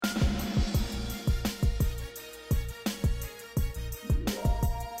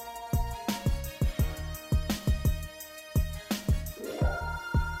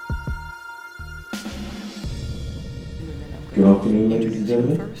Good afternoon, ladies and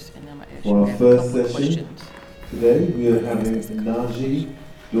gentlemen. For our first session today, we are having Naji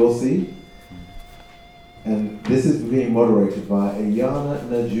Dorsey, and this is being moderated by Ayana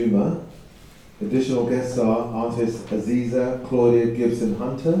Najuma. Additional guests are artists Aziza Claudia Gibson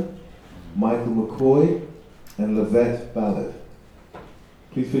Hunter, Michael McCoy, and Lavette Ballard.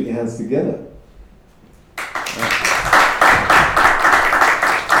 Please put your hands together.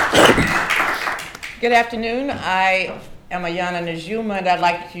 Good afternoon. I am Ayana Najuma, and I'd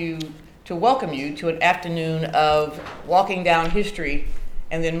like to welcome you to an afternoon of walking down history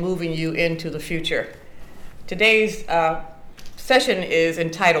and then moving you into the future. Today's session is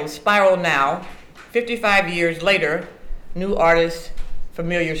entitled Spiral Now, 55 Years Later, New Artists,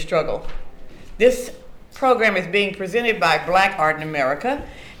 Familiar Struggle. This program is being presented by Black Art in America,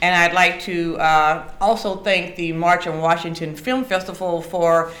 and I'd like to also thank the March on Washington Film Festival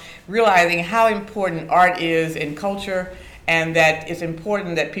for realizing how important art is in culture, and that it's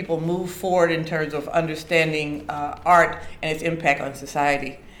important that people move forward in terms of understanding art and its impact on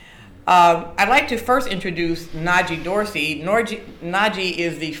society. I'd like to first introduce Naji Dorsey. Naji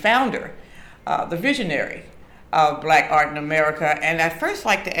is the founder, the visionary of Black Art in America. And I'd first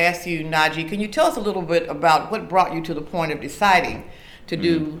like to ask you, Naji, can you tell us a little bit about what brought you to the point of deciding to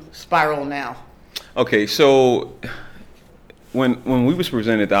do Spiral Now? Okay, so when we was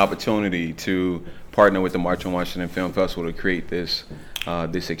presented the opportunity to partner with the March on Washington Film Festival to create this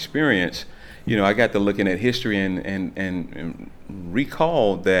experience, you know, I got to looking at history and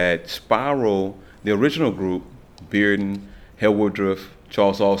recall that Spiral, the original group, Bearden, Hale Woodruff,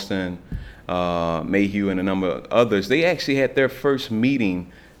 Charles Austin, Mayhew, and a number of others, they actually had their first meeting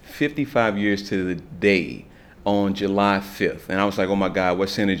 55 years to the day on July 5th. And I was like, oh my God, what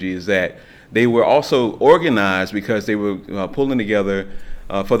synergy is that? They were also organized because they were pulling together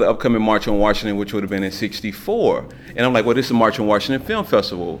for the upcoming March on Washington, which would have been in '64. And I'm like, well, this is the March on Washington Film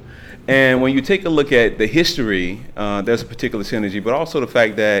Festival. And when you take a look at the history, there's a particular synergy, but also the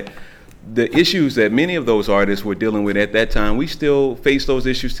fact that the issues that many of those artists were dealing with at that time, we still face those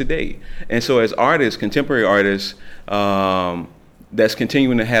issues today. And so as artists, contemporary artists, that's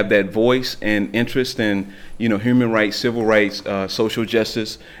continuing to have that voice and interest in, you know, human rights, civil rights, social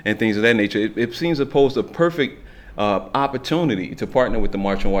justice, and things of that nature, it seems to pose a perfect opportunity to partner with the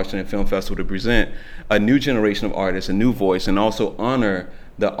March on Washington Film Festival to present a new generation of artists, a new voice, and also honor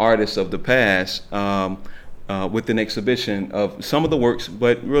the artists of the past with an exhibition of some of the works,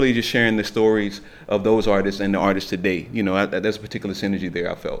 but really just sharing the stories of those artists and the artists today. You know, there's a particular synergy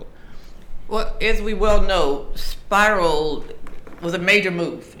there, I felt. Well, as we well know, Spiral was a major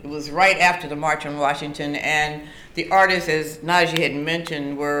move. It was right after the March on Washington, and the artists, as Naji had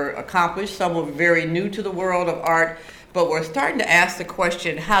mentioned, were accomplished. Some were very new to the world of art, but we're starting to ask the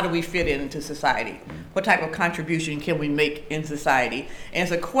question, how do we fit into society? What type of contribution can we make in society? And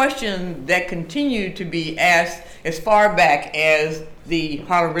it's a question that continued to be asked as far back as the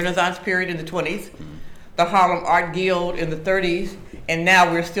Harlem Renaissance period in the 20s, the Harlem Art Guild in the 30s, and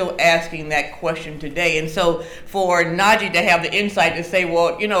now we're still asking that question today. And so for Naji to have the insight to say,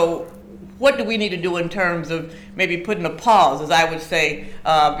 well, you know, what do we need to do in terms of maybe putting a pause, as I would say,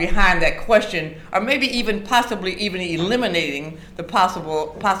 behind that question, or maybe even possibly even eliminating the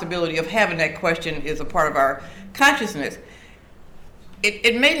possibility of having that question as a part of our consciousness.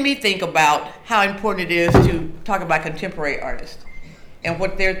 It made me think about how important it is to talk about contemporary artists and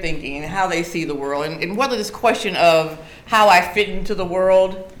what they're thinking and how they see the world, and whether this question of how I fit into the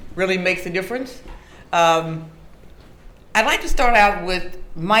world really makes a difference. I'd like to start out with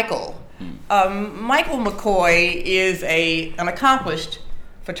Michael. Michael McCoy is an accomplished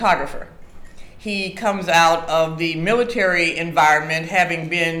photographer. He comes out of the military environment, having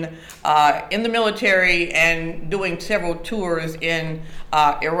been in the military and doing several tours in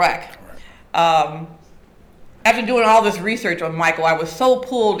Iraq. After doing all this research on Michael, I was so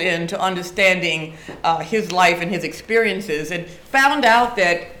pulled into understanding his life and his experiences, and found out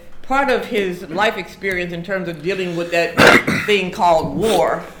that part of his life experience in terms of dealing with that thing called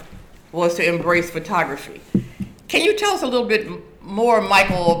war was to embrace photography. Can you tell us a little bit more,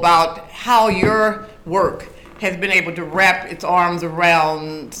 Michael, about how your work has been able to wrap its arms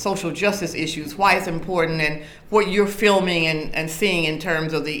around social justice issues, why it's important, and what you're filming and seeing in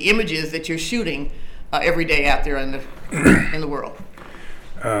terms of the images that you're shooting every day out there in the world?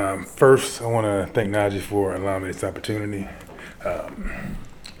 First, I want to thank Naji for allowing me this opportunity.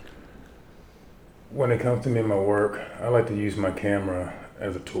 When it comes to me and my work, I like to use my camera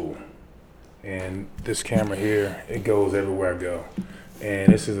as a tool. And this camera here, it goes everywhere I go.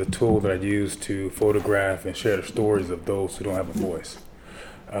 And this is a tool that I use to photograph and share the stories of those who don't have a voice.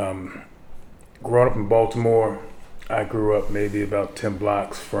 Growing up in Baltimore, I grew up maybe about 10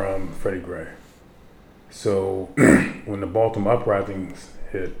 blocks from Freddie Gray. So when the Baltimore uprisings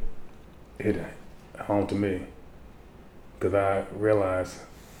hit home to me, because I realized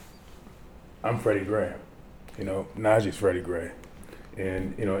I'm Freddie Gray. You know, Najee's Freddie Gray.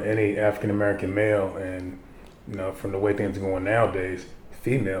 And, you know, any African-American male, and, you know, from the way things are going nowadays,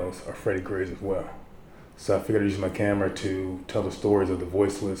 females are Freddie Grays as well. So I figured I'd use my camera to tell the stories of the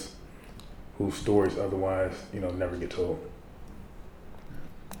voiceless, whose stories otherwise, you know, never get told.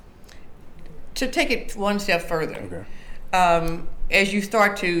 To take it one step further, Okay. as you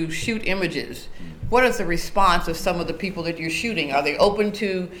start to shoot images, what is the response of some of the people that you're shooting? Are they open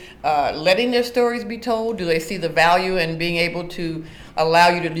to letting their stories be told? Do they see the value in being able to allow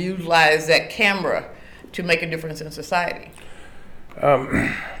you to utilize that camera to make a difference in society?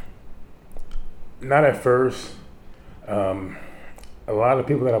 Not at first. A lot of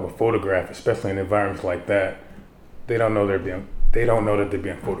people that have a photograph, especially in environments like that, they don't know that they're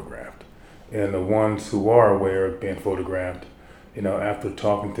being photographed. And the ones who are aware of being photographed, you know, after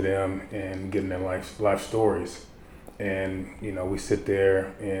talking to them and getting their life stories, and, you know, we sit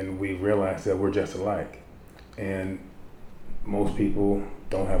there and we realize that we're just alike. And most people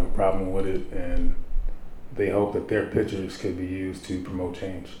don't have a problem with it, and they hope that their pictures could be used to promote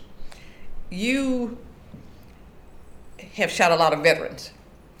change. You have shot a lot of veterans,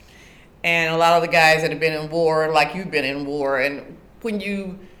 and a lot of the guys that have been in war, like you've been in war, and when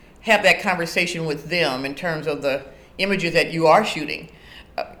you have that conversation with them in terms of the images that you are shooting,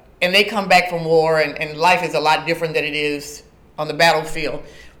 and they come back from war, and life is a lot different than it is on the battlefield,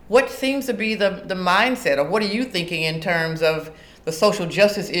 what seems to be the mindset, or what are you thinking in terms of the social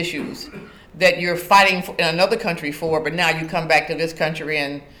justice issues that you're fighting in another country for, but now you come back to this country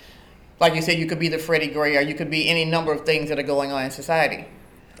and, like you said, you could be the Freddie Gray, or you could be any number of things that are going on in society?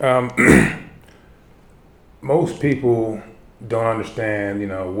 Most people don't understand, you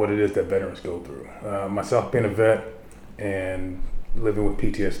know, what it is that veterans go through. Myself being a vet and living with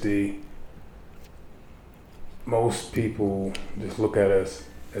PTSD, most people just look at us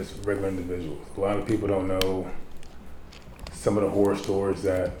as regular individuals. A lot of people don't know some of the horror stories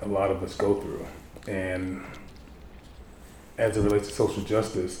that a lot of us go through. And as it relates to social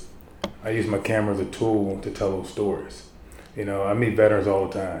justice, I use my camera as a tool to tell those stories. You know, I meet veterans all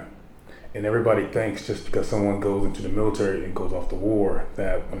the time, and everybody thinks just because someone goes into the military and goes off to war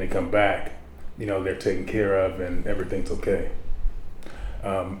that when they come back, you know, they're taken care of and everything's okay.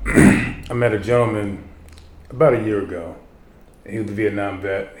 I met a gentleman about a year ago. He was a Vietnam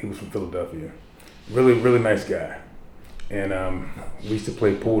vet. He was from Philadelphia. Really, really nice guy. And we used to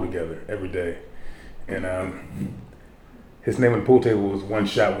play pool together every day. And his name on the pool table was One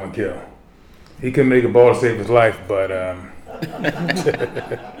Shot, One Kill. He couldn't make a ball to save his life, but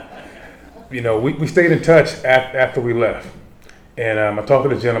you know, we stayed in touch after we left. And I talked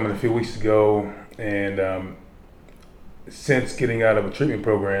to the gentleman a few weeks ago, and since getting out of a treatment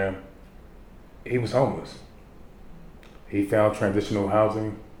program, he was homeless. He found transitional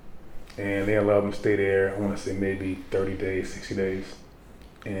housing, and they allowed him to stay there, I want to say maybe 30 days, 60 days.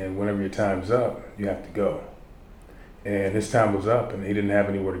 And whenever your time's up, you have to go. And his time was up, and he didn't have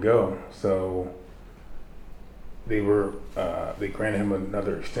anywhere to go. So they granted him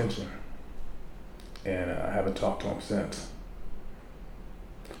another extension, and I haven't talked to him since.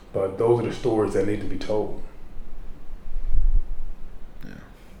 But those are the stories that need to be told.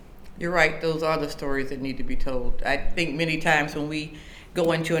 You're right. Those are the stories that need to be told. I think many times when we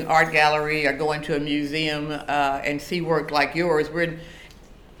go into an art gallery or go into a museum and see work like yours, we're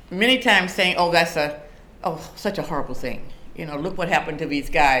many times saying, "Oh, that's such a horrible thing. You know, look what happened to these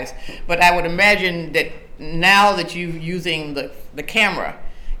guys." But I would imagine that now that you're using the camera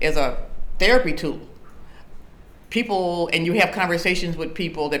as a therapy tool, people, and you have conversations with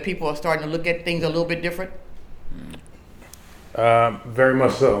people, that people are starting to look at things a little bit different. Very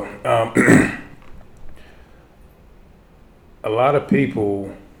much so. A lot of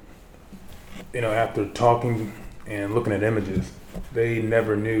people, you know, after talking and looking at images, they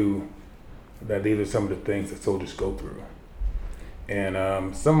never knew that these are some of the things that soldiers go through.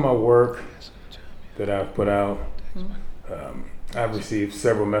 And some of my work that I've put out, I've received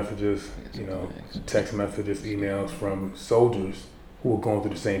several messages, you know, text messages, emails from soldiers who were going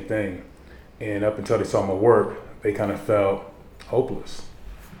through the same thing. And up until they saw my work, they kind of felt hopeless.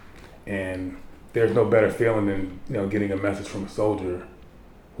 And there's no better feeling than, you know, getting a message from a soldier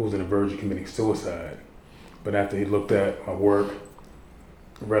who's on the verge of committing suicide. But after he looked at my work,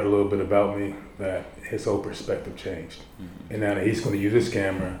 read a little bit about me, that his whole perspective changed. Mm-hmm. And now that he's going to use this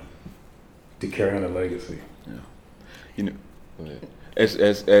camera to carry on a legacy. Yeah. You know, I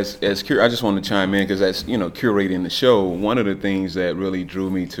just want to chime in because as curating the show, one of the things that really drew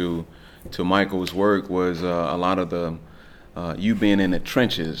me to Michael's work was a lot of the you being in the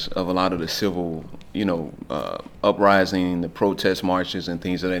trenches of a lot of the civil uprising, the protest marches and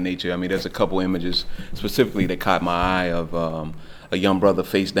things of that nature. I mean, there's a couple images specifically that caught my eye of a young brother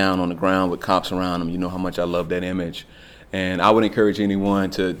face down on the ground with cops around him. You know how much I love that image. And I would encourage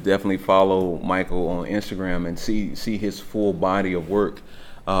anyone to definitely follow Michael on Instagram and see his full body of work.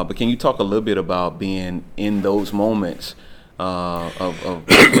 But can you talk a little bit about being in those moments of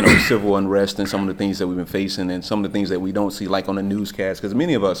civil unrest and some of the things that we've been facing and some of the things that we don't see like on the newscast? Because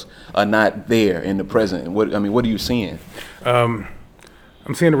many of us are not there in the present. What are you seeing? I'm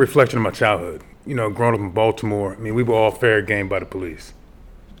seeing a reflection of my childhood. Growing up in Baltimore, we were all fair game by the police.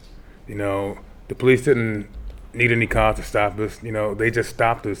 The police didn't need any cause to stop us. They just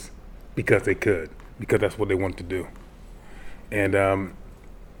stopped us because they could, because that's what they wanted to do. And,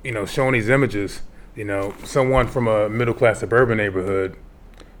 showing these images, someone from a middle-class suburban neighborhood,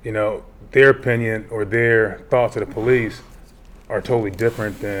 their opinion or their thoughts of the police are totally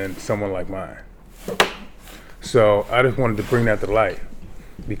different than someone like mine. So I just wanted to bring that to light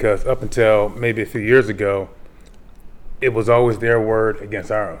because up until maybe a few years ago, it was always their word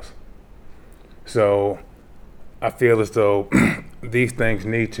against ours. So I feel as though these things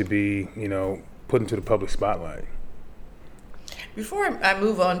need to be, put into the public spotlight. Before I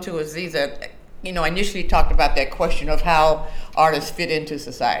move on to Aziza, I initially talked about that question of how artists fit into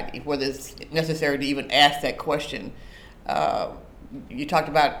society, whether it's necessary to even ask that question. You talked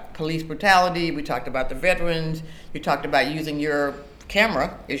about police brutality, we talked about the veterans, you talked about using your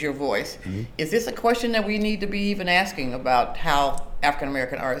camera as your voice. Mm-hmm. Is this a question that we need to be even asking about how African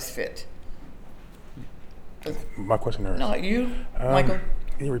American artists fit? My question is. No, you, Michael.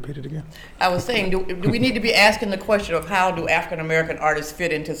 Can you repeat it again? I was saying, do we need to be asking the question of how do African American artists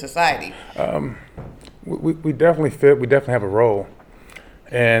fit into society? We definitely fit. We definitely have a role,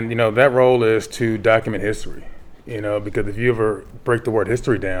 and that role is to document history. Because if you ever break the word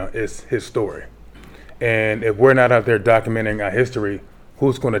history down, it's his story, and if we're not out there documenting our history,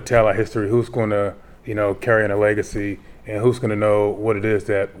 who's going to tell our history? Who's going to carry on a legacy, and who's going to know what it is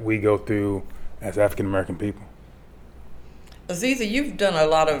that we go through as African American people? Aziza, you've done a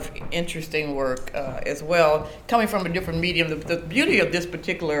lot of interesting work as well, coming from a different medium. The beauty of this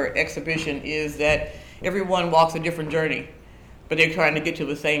particular exhibition is that everyone walks a different journey, but they're trying to get to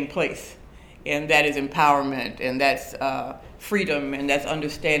the same place. And that is empowerment, and that's freedom, and that's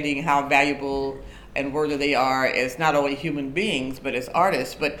understanding how valuable and worthy they are as not only human beings, but as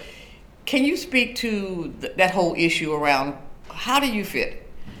artists. But can you speak to that whole issue around how do you fit?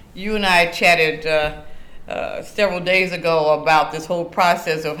 You and I chatted several days ago about this whole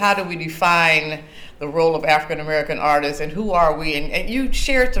process of how do we define the role of African American artists and who are we? And you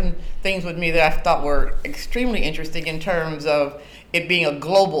shared some things with me that I thought were extremely interesting in terms of it being a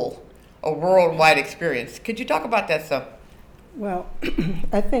worldwide experience. Could you talk about that some? Well,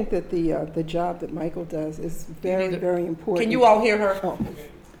 I think that the job that Michael does is very, very important. Can you all hear her? Oh.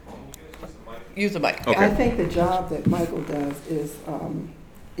 Use the mic. Okay. I think the job that Michael does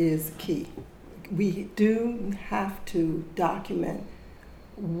is key. We do have to document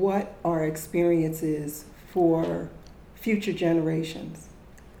what our experience is for future generations.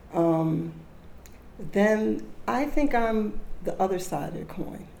 Then I think I'm the other side of the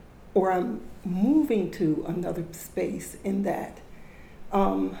coin, or I'm moving to another space in that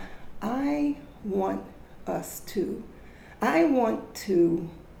I want to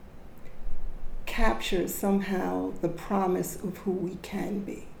capture somehow the promise of who we can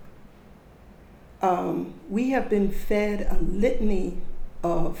be. We have been fed a litany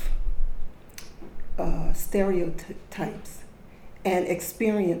of stereotypes and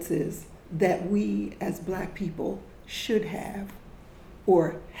experiences that we as Black people should have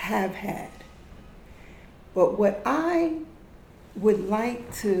or have had. But what I would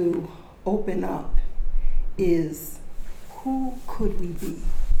like to open up is who could we be?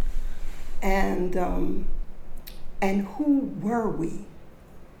 And who were we?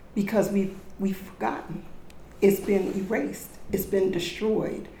 Because we've forgotten. It's been erased. It's been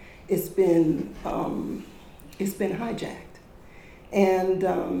destroyed. It's been hijacked.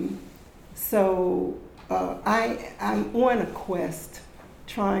 And so I'm on a quest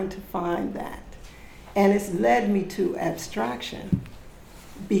trying to find that. And it's led me to abstraction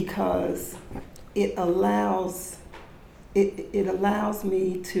because it allows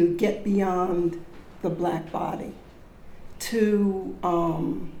me to get beyond the Black body to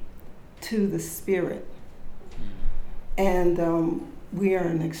the spirit. And we are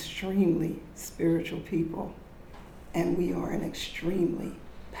an extremely spiritual people. and we are an extremely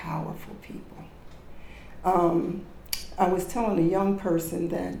powerful people. I was telling a young person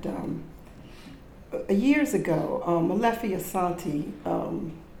that years ago, Molefi Asante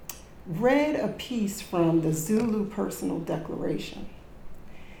read a piece from the Zulu Personal Declaration.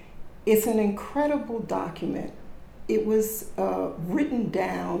 It's an incredible document. It was written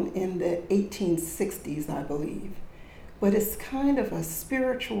down in the 1860s, I believe, but it's kind of a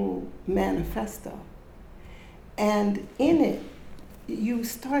spiritual manifesto. And in it, you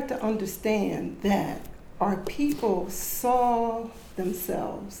start to understand that our people saw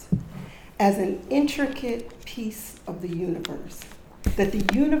themselves as an intricate piece of the universe, that the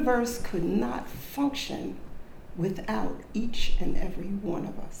universe could not function without each and every one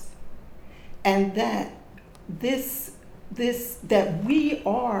of us. And that that we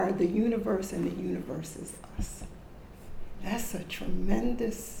are the universe and the universe is us. That's a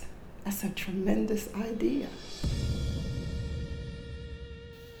tremendous idea.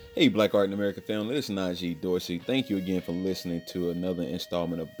 Hey, Black Art in America family, this is Najee Dorsey. Thank you again for listening to another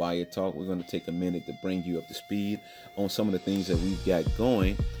installment of Buyer Talk. We're going to take a minute to bring you up to speed on some of the things that we've got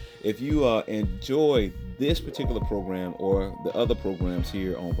going. If you enjoy this particular program or the other programs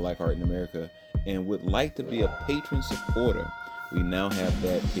here on Black Art in America and would like to be a patron supporter, we now have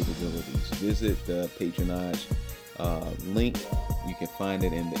that capabilities. Visit the patronage link. You can find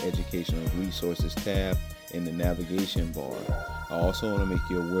it in the Educational Resources tab in the navigation bar. I also want to make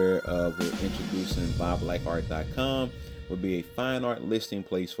you aware of we're introducing BuyBlackArt.com, will be a fine art listing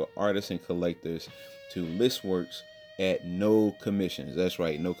place for artists and collectors to list works at no commissions. That's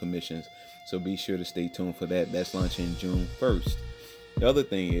right, no commissions. So be sure to stay tuned for that. That's launching June 1st. The other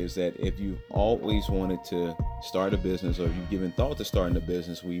thing is that if you've always wanted to start a business or if you've given thought to starting a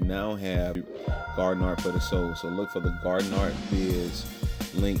business, we now have Garden Art for the Soul. So look for the Garden Art Biz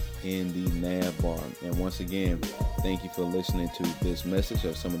link in the nav bar. And once again, thank you for listening to this message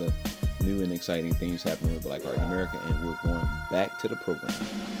of some of the new and exciting things happening with Black Art in America. And we're going back to the program.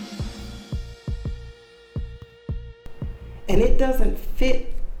 And it doesn't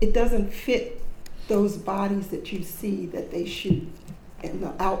fit those bodies that you see that they shoot in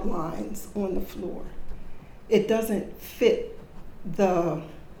the outlines on the floor. It doesn't fit the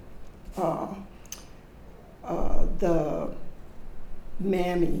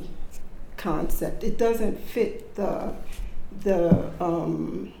mammy concept. It doesn't fit the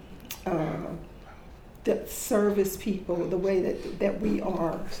service people, the way that we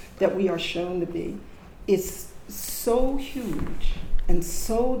are shown to be. It's so huge and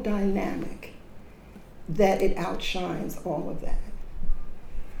so dynamic that it outshines all of that.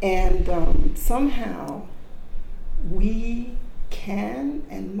 And somehow we can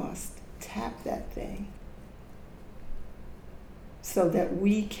and must tap that thing so that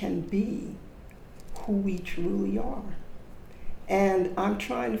we can be who we truly are. And I'm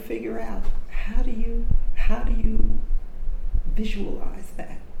trying to figure out how do you visualize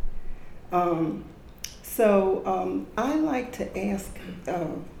that? So I like to ask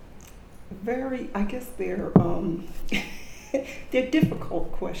I guess they're they're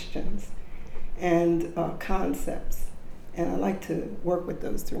difficult questions and concepts, and I like to work with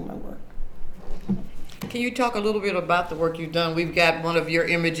those through my work. Can you talk a little bit about the work you've done? We've got one of your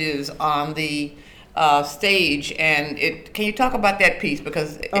images on the stage, and can you talk about that piece?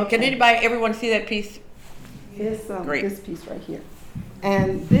 Because can everyone see that piece? It's Great. This piece right here.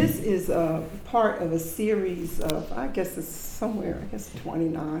 And this is part of a series of, I guess it's somewhere,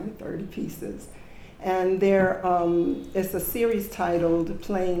 29, 30 pieces. And it's a series titled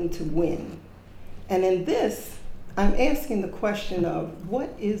Playing to Win. And in this, I'm asking the question of what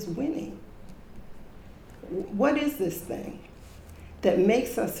is winning? What is this thing that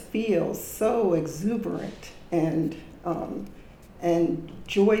makes us feel so exuberant and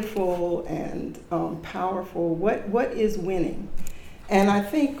joyful and powerful? What is winning? And I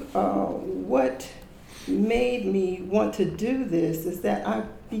think what made me want to do this is that I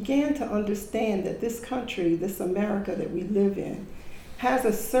began to understand that this country, this America that we live in, has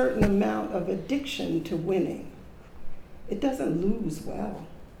a certain amount of addiction to winning. It doesn't lose well.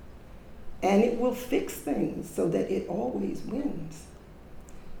 And it will fix things so that it always wins.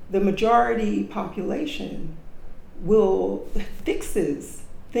 The majority population fixes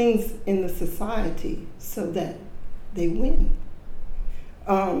things in the society so that they win.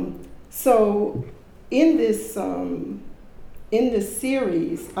 So in this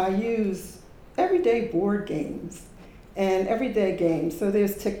series, I use everyday board games and everyday games. So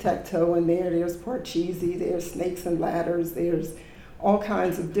there's tic-tac-toe in there, there's Parcheesi, there's snakes and ladders, there's all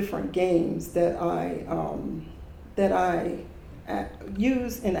kinds of different games that I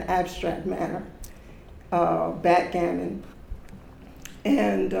use in an abstract manner. backgammon.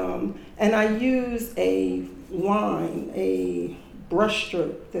 And I use a line, a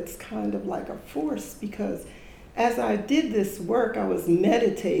brushstroke that's kind of like a force, because as I did this work, I was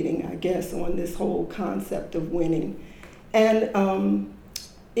meditating, I guess, on this whole concept of winning. And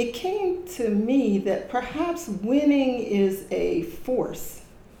it came to me that perhaps winning is a force.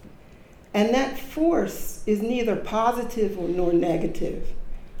 And that force is neither positive nor negative,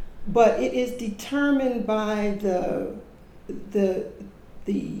 but it is determined by the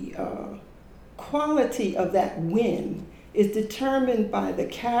quality of that win is determined by the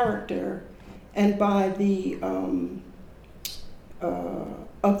character and by the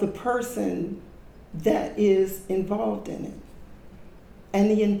of the person that is involved in it,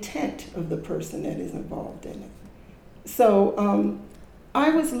 and the intent of the person that is involved in it. So I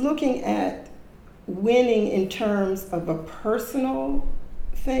was looking at winning in terms of a personal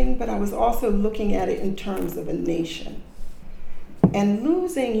thing, but I was also looking at it in terms of a nation. And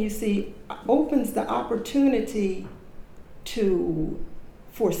losing, you see, opens the opportunity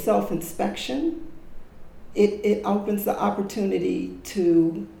for self-inspection. It opens the opportunity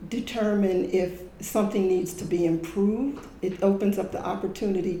to determine if something needs to be improved. It opens up the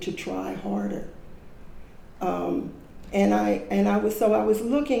opportunity to try harder. I was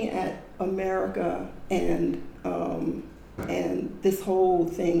looking at America and this whole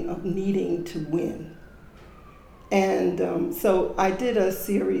thing of needing to win. And so I did a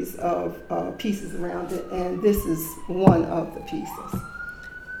series of pieces around it, and this is one of the pieces.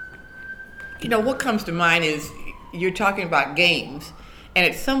 You know, what comes to mind is you're talking about games, and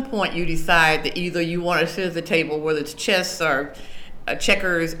at some point you decide that either you want to sit at the table, whether it's chess or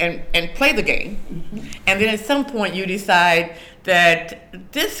checkers, and play the game. Mm-hmm. And then at some point you decide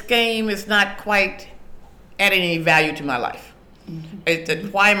that this game is not quite adding any value to my life.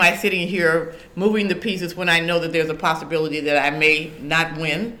 Mm-hmm. Why am I sitting here moving the pieces when I know that there's a possibility that I may not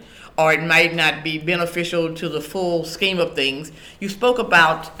win, or it might not be beneficial to the full scheme of things? You spoke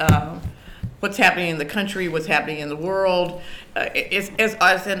about what's happening in the country, what's happening in the world, as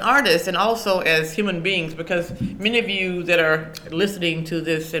an artist and also as human beings, because many of you that are listening to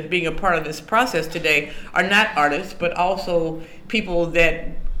this and being a part of this process today are not artists, but also people that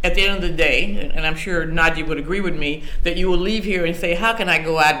at the end of the day, and I'm sure Najee would agree with me, that you will leave here and say, how can I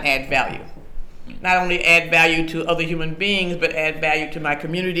go out and add value? Not only add value to other human beings, but add value to my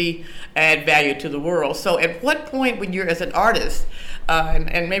community, add value to the world. So at what point when you're as an artist,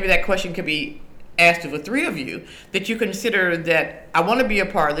 and maybe that question could be asked of the three of you, that you consider that I want to be a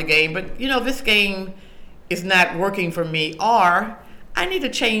part of the game, but this game is not working for me, or I need to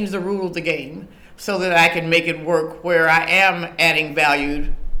change the rule of the game so that I can make it work where I am adding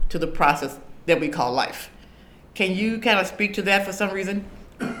value to the process that we call life. Can you kind of speak to that for some reason?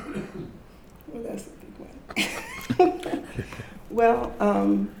 Well, that's a big one. Well,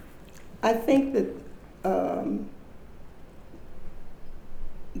 I think that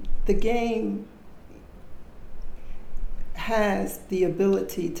the game has the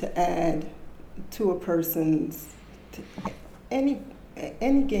ability to add to a person's. Any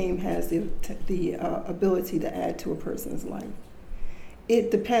game has the ability to add to a person's life.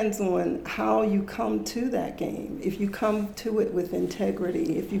 It depends on how you come to that game. If you come to it with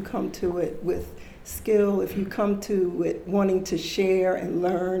integrity, if you come to it with skill, if you come to it wanting to share and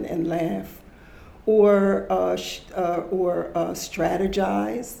learn and laugh, or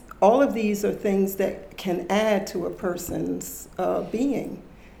strategize, all of these are things that can add to a person's being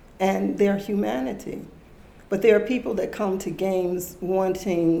and their humanity. But there are people that come to games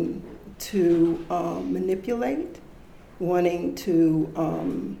wanting to manipulate, wanting to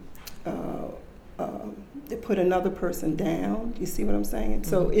put another person down. You see what I'm saying? Mm-hmm.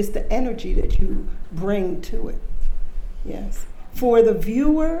 So it's the energy that you bring to it. Yes. For the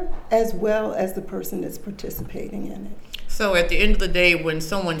viewer as well as the person that's participating in it. So at the end of the day, when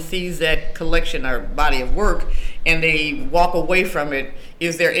someone sees that collection or body of work and they walk away from it,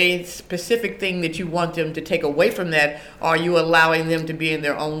 is there a specific thing that you want them to take away from that? Or are you allowing them to be in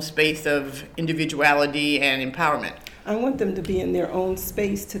their own space of individuality and empowerment? I want them to be in their own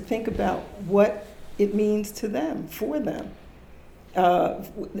space to think about what it means to them, for them.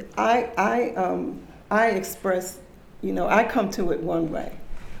 I express, I come to it one way.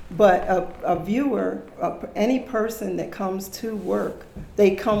 But a viewer, any person that comes to work,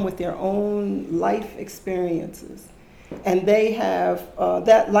 they come with their own life experiences. And they have,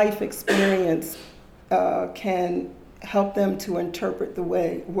 that life experience can help them to interpret the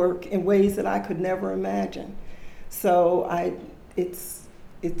work in ways that I could never imagine. So it's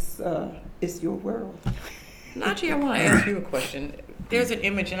your world. Najee, I want to ask you a question. There's an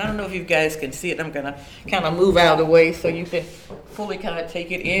image, and I don't know if you guys can see it. I'm going to kind of move out of the way so you can fully kind of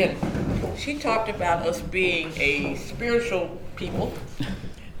take it in. She talked about us being a spiritual people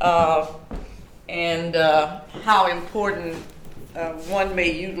and how important one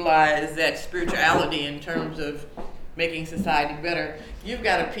may utilize that spirituality in terms of making society better. You've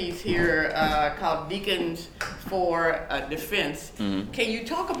got a piece here called Deacons for Defense. Mm-hmm. Can you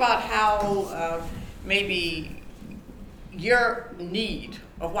talk about how maybe your need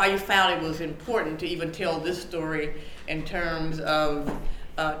or why you found it was important to even tell this story in terms of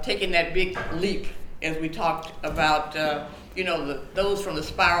taking that big leap, as we talked about, those from the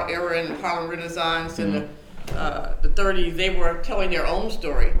Spiral era and the Harlem Renaissance and the 30s, they were telling their own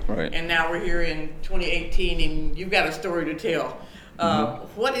story. Right. And now we're here in 2018 and you've got a story to tell.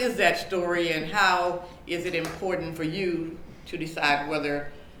 What is that story and how is it important for you to decide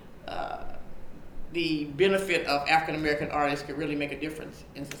whether the benefit of African American artists could really make a difference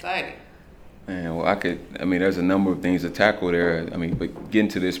in society? Man, well, there's a number of things to tackle there. But getting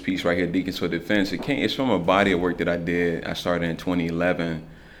to this piece right here, Deacons for Defense, it's from a body of work that I did. I started in 2011.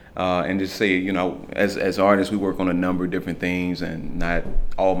 And just say, as artists, we work on a number of different things, and not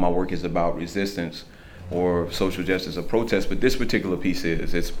all of my work is about resistance or social justice or protest, but this particular piece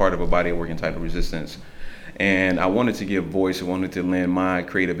it's part of a body of work entitled Resistance. And I wanted to give voice, I wanted to lend my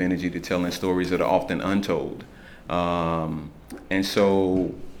creative energy to telling stories that are often untold. And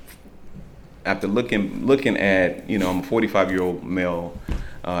so after looking at, I'm a 45-year-old male,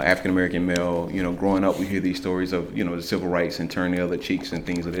 African-American male, growing up, we hear these stories of, the civil rights and turn the other cheeks and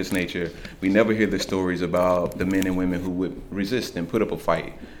things of this nature. We never hear the stories about the men and women who would resist and put up a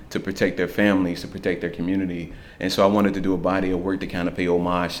fight to protect their families, to protect their community. And so I wanted to do a body of work to kind of pay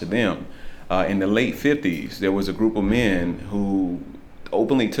homage to them. In the late 50s, there was a group of men who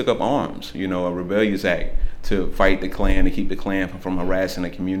openly took up arms, a rebellious act to fight the Klan, to keep the Klan from harassing the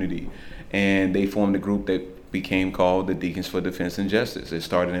community. And they formed a group that became called the Deacons for Defense and Justice. It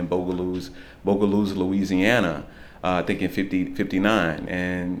started in Bogalusa, Louisiana, I think in 59,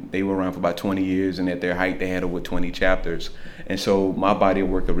 and they were around for about 20 years, and at their height they had over 20 chapters. And so my body of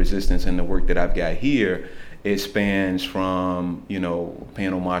work of resistance and the work that I've got here, it spans from,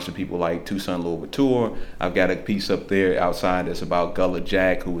 paying homage to people like Toussaint Louverture. I've got a piece up there outside that's about Gullah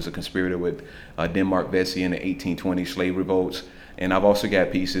Jack, who was a conspirator with Denmark Vesey in the 1820 slave revolts. And I've also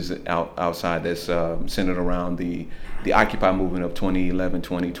got pieces outside that's centered around the Occupy movement of 2011,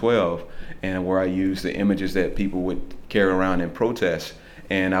 2012, and where I use the images that people would carry around in protest,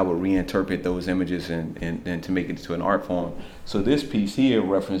 and I would reinterpret those images and to make it into an art form. So this piece here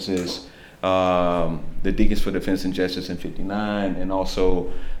references the Deacons for Defense and Justice in 59, and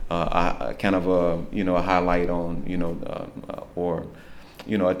also a kind of a highlight on,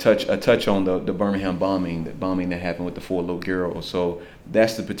 a touch on the Birmingham bombing, the bombing that happened with the 4 little girls. So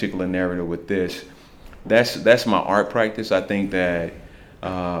that's the particular narrative with this. That's my art practice. I think that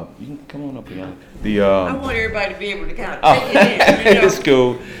you can come on up here. I want everybody to be able to kind of take it in. It's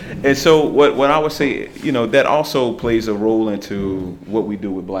cool. And so what I would say, that also plays a role into what we do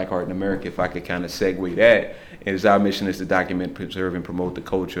with Black Art in America. If I could kind of segue that, is our mission is to document, preserve, and promote the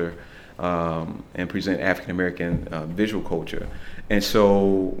culture and present African American visual culture. And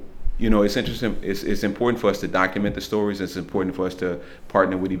so, it's interesting. It's important for us to document the stories. It's important for us to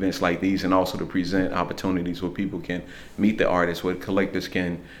partner with events like these, and also to present opportunities where people can meet the artists, where collectors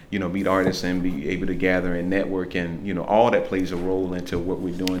can, meet artists and be able to gather and network, and all that plays a role into what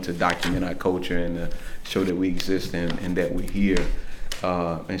we're doing to document our culture and to show that we exist and that we're here.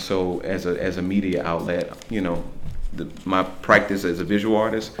 And so, as a media outlet, my practice as a visual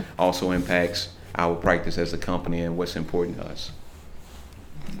artist also impacts our practice as a company and what's important to us.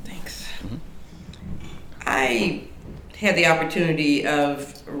 Thanks. Mm-hmm. I had the opportunity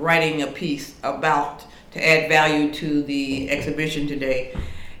of writing a piece to add value to the exhibition today,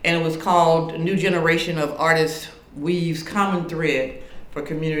 and it was called "New Generation of Artists Weaves Common Thread for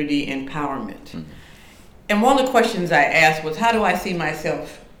Community Empowerment." Mm-hmm. And one of the questions I asked was, how do I see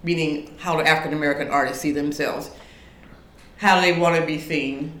myself, meaning how do African American artists see themselves? How do they want to be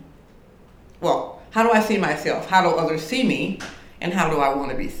seen? Well, how do I see myself? How do others see me? And how do I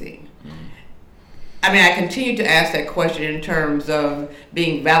want to be seen? Mm-hmm. I continue to ask that question in terms of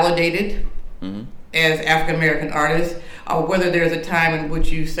being validated as African American artists, or whether there's a time in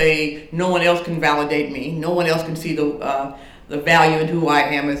which you say, no one else can validate me, no one else can see the value in who I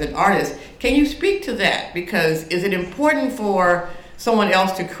am as an artist. Can you speak to that? Because is it important for someone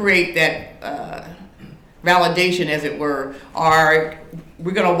else to create that validation, as it were, or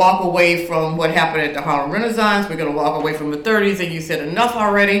we're going to walk away from what happened at the Harlem Renaissance. We're going to walk away from the 30s, and you said enough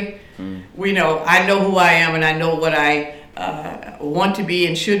already. We know, I know who I am, and I know what I want to be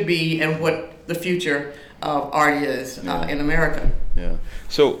and should be, and what the future of art is in America. Yeah.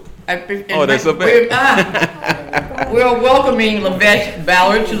 So, there's a bit. We're welcoming Lavette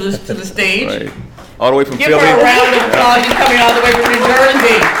Ballard to the stage. Right. All the way from Give Philly. her a round of applause. She's coming all the way from New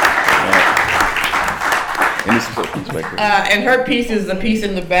Jersey. And this is a piece right here. And her piece is a piece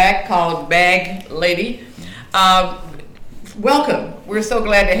in the back called Bag Lady. Welcome. We're so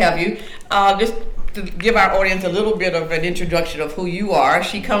glad to have you. Just to give our audience a little bit of an introduction of who you are.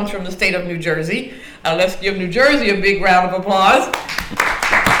 She comes from the state of New Jersey. Let's give New Jersey a big round of applause.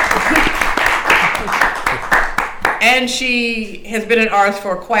 And she has been an artist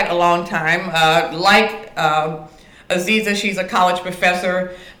for quite a long time. Like Aziza, she's a college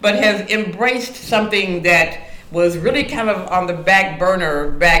professor, but has embraced something that was really kind of on the back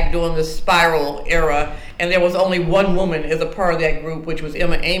burner back during the Spiral era, and there was only one woman as a part of that group, which was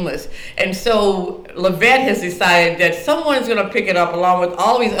Emma Amos. And so Lavette has decided that someone's going to pick it up along with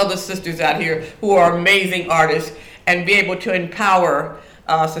all these other sisters out here who are amazing artists and be able to empower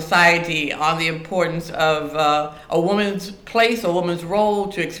society on the importance of a woman's place, a woman's role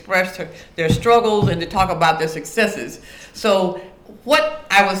to express their struggles and to talk about their successes. So what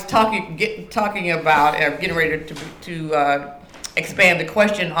I was talking about, getting ready to expand the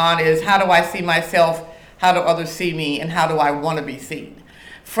question on, is how do I see myself, how do others see me, and how do I want to be seen?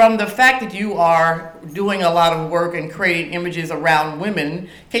 From the fact that you are doing a lot of work and creating images around women,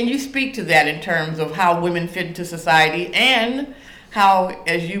 can you speak to that in terms of how women fit into society, and how,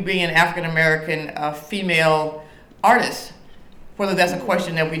 as you being an African-American female artist, whether that's a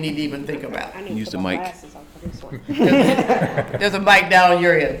question that we need to even think about? I need Use to the put my mic. glasses on for this one. There's a mic down on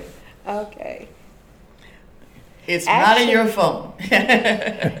your end. Okay. It's not in your phone.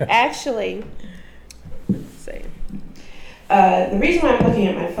 Actually, let's see. The reason why I'm looking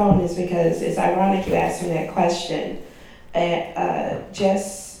at my phone is because it's ironic you asked me that question.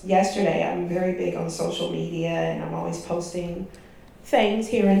 Just yesterday, I'm very big on social media, and I'm always posting things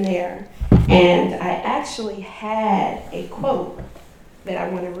here and there. And I actually had a quote that I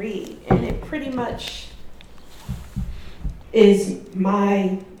want to read, and it pretty much is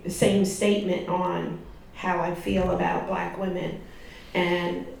my same statement on how I feel about Black women,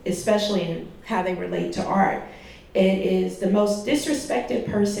 and especially in how they relate to art. It is: the most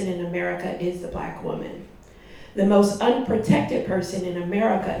disrespected person in America is the Black woman. The most unprotected person in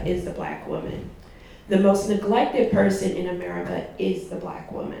America is the Black woman. The most neglected person in America is the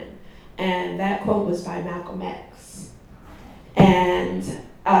Black woman. And that quote was by Malcolm X. And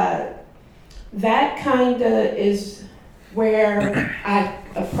that kind of is where I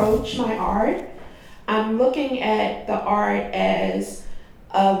approach my art. I'm looking at the art as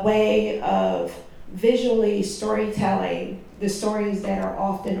a way of visually storytelling the stories that are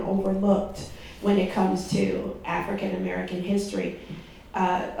often overlooked when it comes to African American history.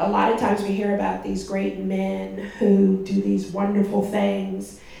 A lot of times we hear about these great men who do these wonderful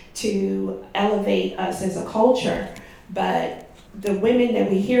things to elevate us as a culture, but the women that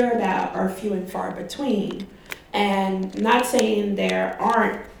we hear about are few and far between. And not saying there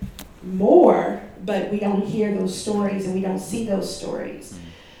aren't more, but we don't hear those stories and we don't see those stories.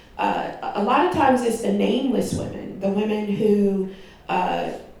 A lot of times it's the nameless women, the women who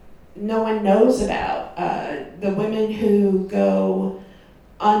no one knows about, the women who go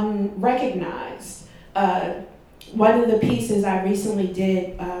unrecognized. One of the pieces I recently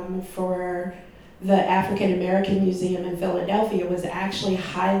did for the African American Museum in Philadelphia was actually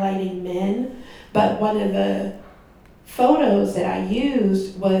highlighting men, but one of the photos that I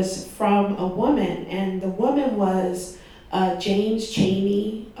used was from a woman, and the woman was James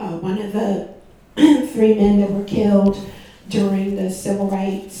Chaney, one of the 3 men that were killed during the civil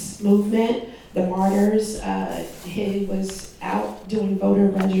rights movement, the martyrs. He was out doing voter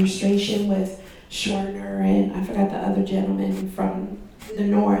registration with Schwerner and I forgot the other gentleman from the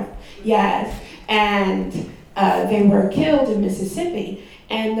north. Yes, and they were killed in Mississippi.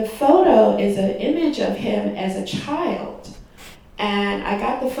 And the photo is an image of him as a child. And I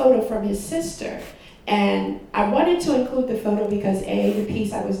got the photo from his sister. And I wanted to include the photo because the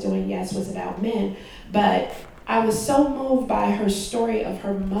piece I was doing, yes, was about men, but I was so moved by her story of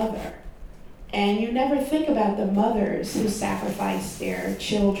her mother. And you never think about the mothers who sacrificed their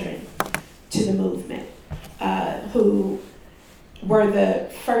children to the movement, who were the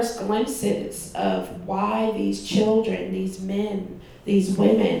first glimpses of why these children, these men, these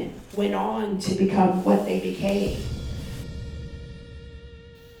women went on to become what they became.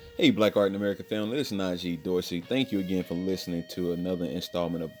 Hey, Black Art in America family, this is Najee Dorsey. Thank you again for listening to another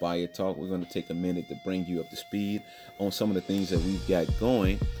installment of Buy It Talk. We're going to take a minute to bring you up to speed on some of the things that we've got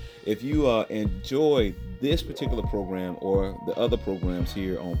going. If you enjoy this particular program or the other programs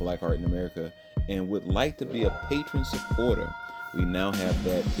here on Black Art in America and would like to be a patron supporter, we now have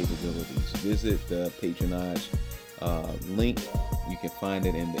that capabilities. Visit the Patronage link. You can find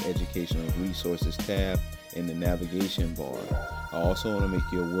it in the Educational Resources tab in the navigation bar. I also want to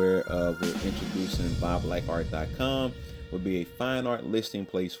make you aware of we're introducing BuyBlackArt.com, will be a fine art listing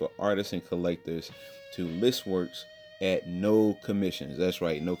place for artists and collectors to list works at no commissions. That's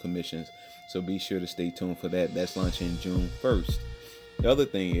right, no commissions. So be sure to stay tuned for that. That's launching June 1st. The other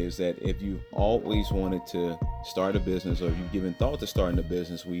thing is that if you always wanted to start a business or you've given thought to starting a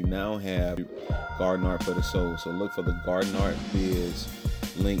business, we now have Garden Art for the Soul. So look for the Garden Art Biz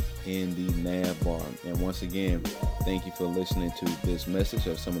link in the nav bar. And once again, thank you for listening to this message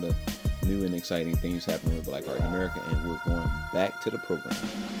of some of the new and exciting things happening with Black Art in America. And we're going back to the program.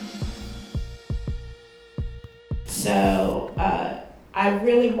 So I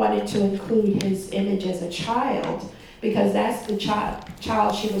really wanted to include his image as a child, because that's the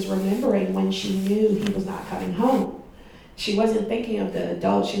child she was remembering when she knew he was not coming home. She wasn't thinking of the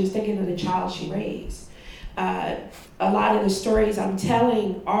adult, she was thinking of the child she raised. A lot of the stories I'm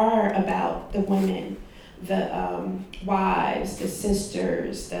telling are about the women, the wives, the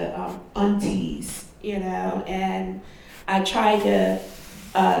sisters, the aunties, and I try to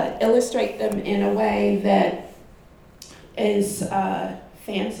illustrate them in a way that is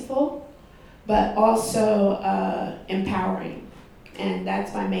fanciful, but also empowering. And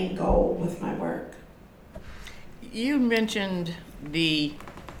that's my main goal with my work. You mentioned the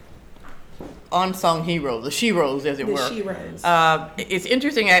unsung heroes, the sheroes, as it were. The sheroes. It's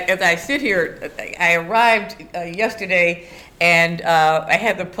interesting, as I sit here, I arrived yesterday, and I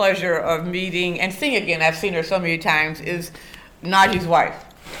had the pleasure of meeting, and seeing again, I've seen her so many times, is Najee's wife.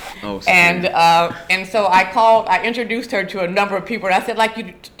 Oh, and so I introduced her to a number of people, and I said, I'd like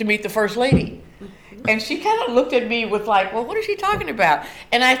you to meet the First Lady. And she kind of looked at me with like, well, what is she talking about?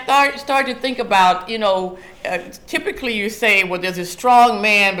 And I started to think about, typically you say, well, there's a strong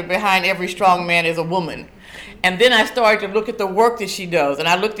man, but behind every strong man is a woman. And then I started to look at the work that she does, and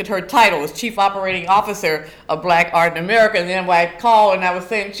I looked at her title as Chief Operating Officer of Black Art in America. And then when I called and I was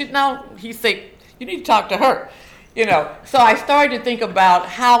saying, he said, you need to talk to her. So I started to think about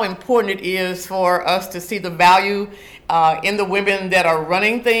how important it is for us to see the value in the women that are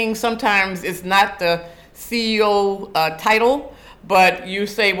running things. Sometimes it's not the CEO title, but you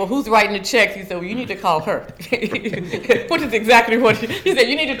say, well, who's writing the checks? He said, well, you need to call her. Which is exactly what he said.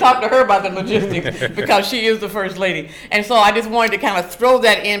 You need to talk to her about the logistics because she is the First Lady. And so I just wanted to kind of throw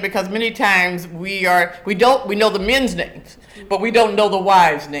that in, because many times we know the men's names, but we don't know the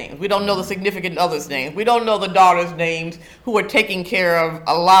wives' names. We don't know the significant others' names. We don't know the daughters' names who are taking care of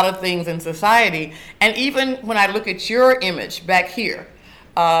a lot of things in society. And even when I look at your image back here,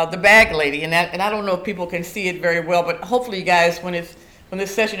 the bag lady, and I don't know if people can see it very well, but hopefully you guys, when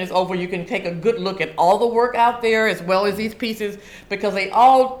this session is over, you can take a good look at all the work out there as well as these pieces, because they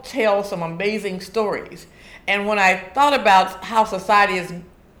all tell some amazing stories. And when I thought about how society is,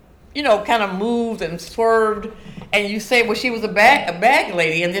 kind of moved and swerved, and you say, well, she was a bag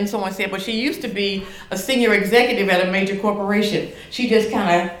lady, and then someone said, well, she used to be a senior executive at a major corporation. She just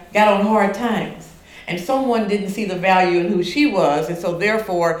kind of got on hard times. And someone didn't see the value in who she was, and so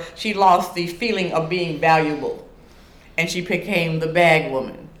therefore she lost the feeling of being valuable. And she became the bag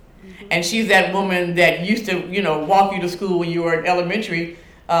woman. Mm-hmm. And she's that woman that used to, walk you to school when you were in elementary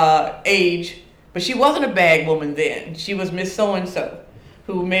age, but she wasn't a bag woman then. She was Miss So-and-so,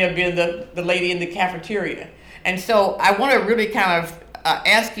 who may have been the lady in the cafeteria. And so I want to really kind of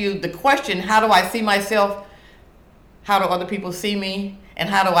ask you the question, how do I see myself? How do other people see me? And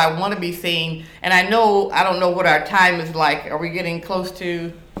how do I want to be seen? And I don't know what our time is like. Are we getting close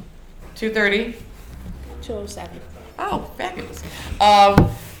to 2:30? 2:07. Oh, fabulous.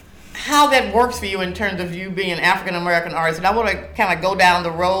 How that works for you in terms of you being an African American artist. And I want to kind of go down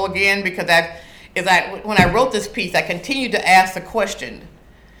the road again, because when I wrote this piece, I continued to ask the question,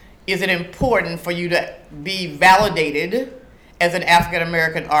 is it important for you to be validated as an African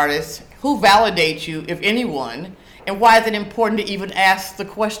American artist? Who validates you, if anyone? And why is it important to even ask the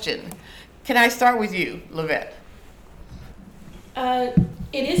question? Can I start with you, Lavette? It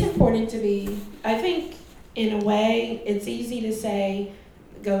is important to be. I think, in a way, it's easy to say,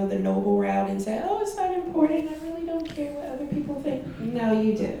 go the noble route and say, oh, it's not important. I really don't care what other people think. No,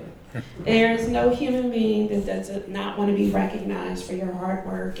 you do. There is no human being that does not want to be recognized for your hard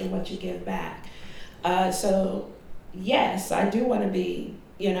work and what you give back. So, yes, I do want to be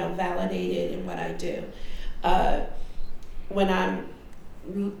validated in what I do. When I'm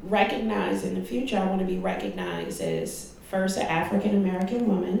recognized in the future, I want to be recognized as first an African American,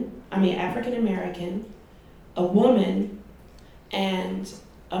 a woman, and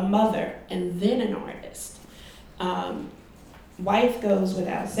a mother, and then an artist. Wife goes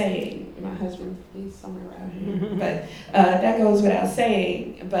without saying. My husband, he's somewhere around here, but that goes without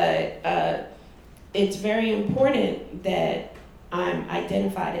saying. But it's very important that I'm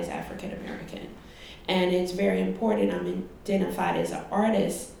identified as African American, and it's very important I'm identified as an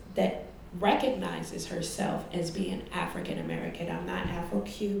artist that recognizes herself as being African American. I'm not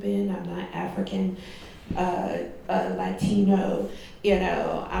Afro-Cuban. I'm not African Latino.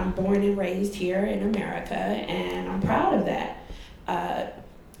 I'm born and raised here in America, and I'm proud of that.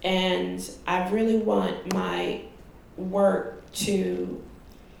 And I really want my work to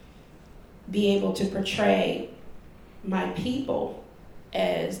be able to portray my people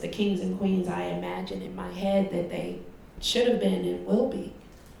as the kings and queens I imagine in my head that they should have been and will be.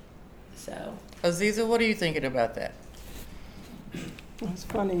 So, Aziza, what are you thinking about that? It's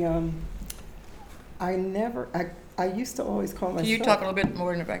funny. I used to always call myself. Can you talk a little bit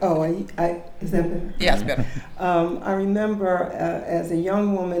more in the back? Oh, is that better? Yeah, it's better. I remember as a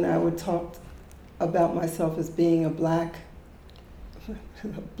young woman, I would talk about myself as being a black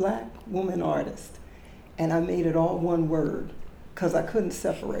woman artist, and I made it all one word because I couldn't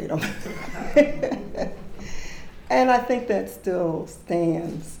separate them. And I think that still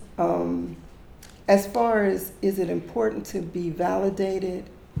stands. As far as is it important to be validated?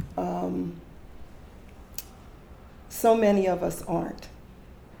 So many of us aren't.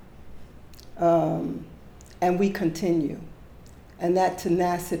 And we continue. And that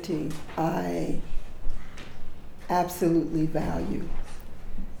tenacity I absolutely value.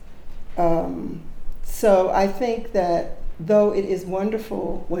 So I think that though it is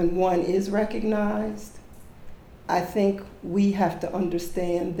wonderful when one is recognized, I think we have to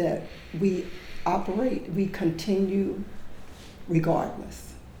understand that we continue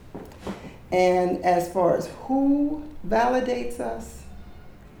regardless. And as far as who validates us,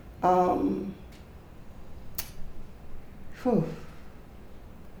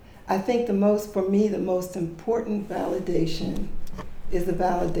 I think the most important validation is the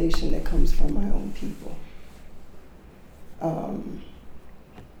validation that comes from my own people.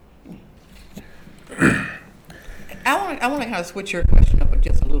 I want to kind of switch your question up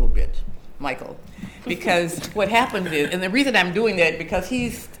just a little bit, Michael, because what happens is, and the reason I'm doing that, because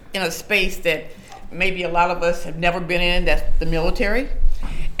he's in a space that maybe a lot of us have never been in, that's the military.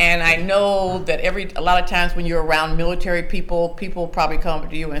 And I know that a lot of times when you're around military people probably come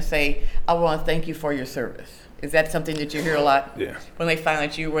to you and say, I want to thank you for your service. Is that something that you hear a lot? Yeah. When they find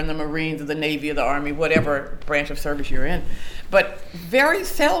that you were in the Marines or the Navy or the Army, whatever branch of service you're in. But very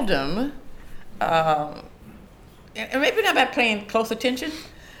seldom, and maybe not by paying close attention,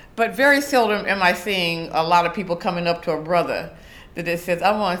 but very seldom am I seeing a lot of people coming up to a brother that it says,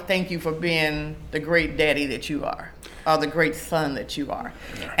 I want to thank you for being the great daddy that you are, or the great son that you are.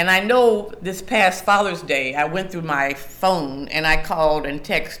 And I know this past Father's Day, I went through my phone and I called and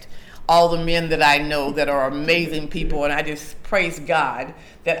texted all the men that I know that are amazing people, and I just praise God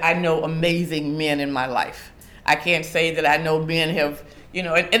that I know amazing men in my life. I can't say that I know men have,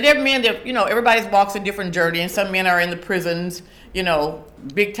 and there are men that, everybody walks a different journey, and some men are in the prisons,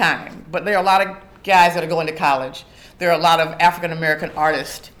 big time. But there are a lot of guys that are going to college. There are a lot of African American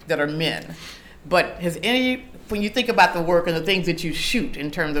artists that are men. But when you think about the work and the things that you shoot in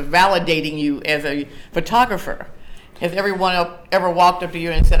terms of validating you as a photographer, has everyone ever walked up to you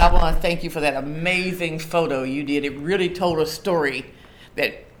and said, I want to thank you for that amazing photo you did? It really told a story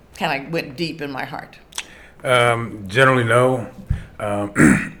that kind of went deep in my heart. Generally, no.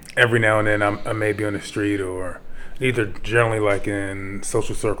 Every now and then I may be on the street, or either generally like in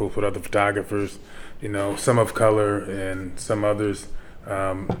social circles with other photographers, some of color and some others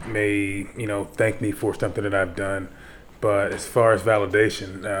may, thank me for something that I've done. But as far as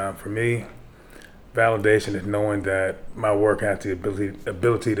validation, for me, validation is knowing that my work has the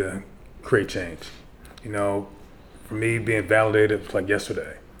ability to create change. For me, being validated was like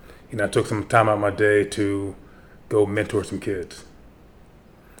yesterday. I took some time out of my day to go mentor some kids.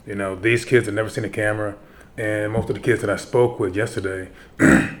 These kids have never seen a camera, and most of the kids that I spoke with yesterday,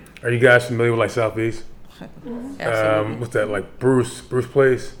 are you guys familiar with like Southeast? What's that, like Bruce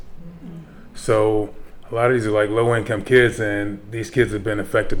Place? So a lot of these are like low-income kids, and these kids have been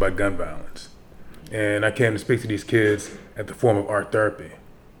affected by gun violence. And I came to speak to these kids at the form of art therapy.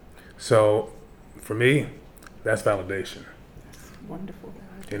 So for me, that's validation. Wonderful.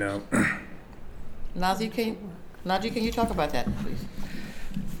 Naji, can you talk about that, please?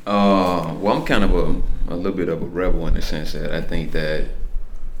 Well, I'm kind of a little bit of a rebel in the sense that I think that,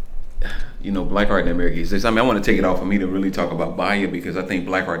 Black art in America exists. I mean, I want to take it off of me to really talk about Bahia, because I think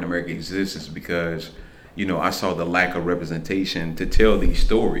Black art in America exists is because, I saw the lack of representation to tell these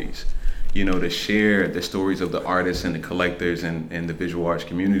stories, to share the stories of the artists and the collectors and the visual arts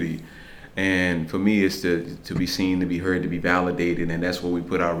community. And for me, it's to be seen, to be heard, to be validated, and that's where we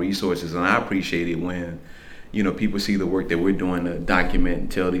put our resources. And I appreciate it when, people see the work that we're doing to document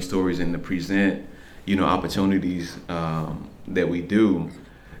and tell these stories and to present, opportunities that we do.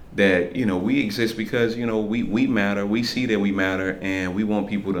 That we exist because we matter. We see that we matter, and we want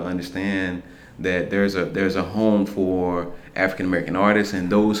people to understand that there's a home for African American artists and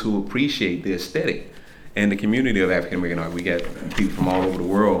those who appreciate the aesthetic and the community of African American art. We got people from all over the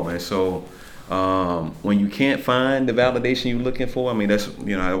world, and so when you can't find the validation you're looking for, I mean, that's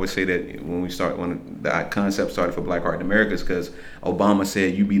I always say that when the concept started for Black Art in America is because Obama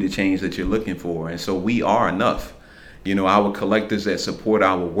said you be the change that you're looking for, and so we are enough. Our collectors that support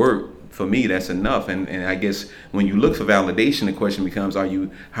our work, for me, that's enough. And I guess when you look for validation, the question becomes,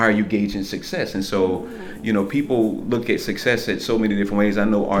 how are you gauging success? And so, people look at success at so many different ways. I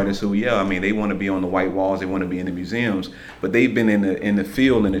know artists who, they want to be on the white walls, they want to be in the museums, but they've been in the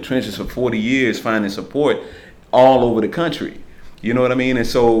field, in the trenches for 40 years, finding support all over the country. You know what I mean? And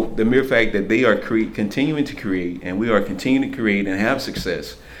so the mere fact that they are continuing to create, and we are continuing to create and have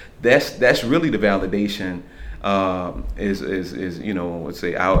success, that's really the validation. Is let's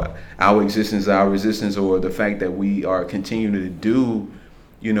say our existence, our resistance, or the fact that we are continuing to do,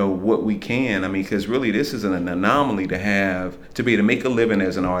 what we can. I mean, because really this is an anomaly to be able to make a living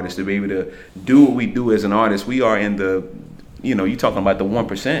as an artist, to be able to do what we do as an artist. We are in the, you're talking about the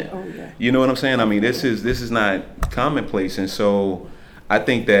 1%. Oh, yeah. You know what I'm saying? I mean, this is not commonplace, and so I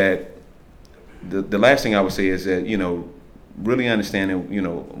think that the last thing I would say is that really understanding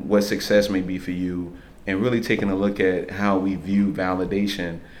what success may be for you. And really taking a look at how we view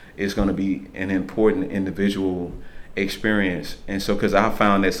validation is going to be an important individual experience. And so, because I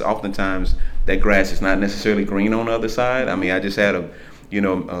found that oftentimes that grass is not necessarily green on the other side. I mean, I just had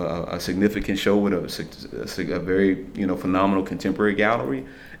a significant show with a very phenomenal contemporary gallery,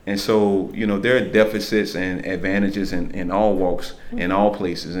 and so there are deficits and advantages in all walks, in all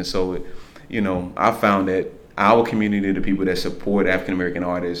places. And so, I found that our community, the people that support African American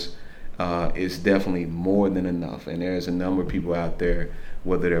artists, is definitely more than enough. And there's a number of people out there,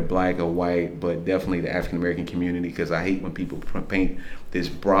 whether they're black or white, but definitely the African American community, because I hate when people paint this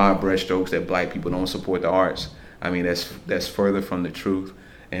broad brushstrokes that black people don't support the arts. I mean, that's further from the truth.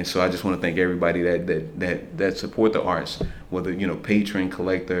 And so I just want to thank everybody that support the arts, whether patron,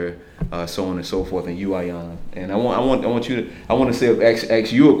 collector, so on and so forth, and you, Ayana. And I want to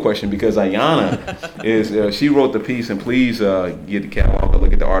ask you a question, because Ayana is she wrote the piece, and please get the catalog,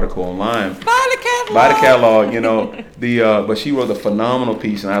 look at the article online. Buy the catalog. Buy the catalog. But she wrote a phenomenal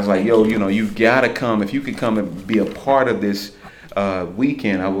piece, and I was like, you've got to come. If you could come and be a part of this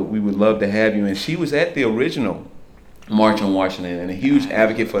weekend, we would love to have you. And she was at the original March on Washington and a huge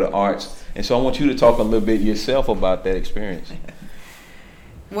advocate for the arts. And so I want you to talk a little bit yourself about that experience.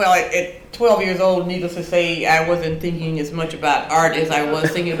 Well, at 12 years old, needless to say, I wasn't thinking as much about art as I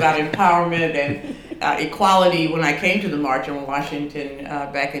was thinking about empowerment and equality when I came to the March on Washington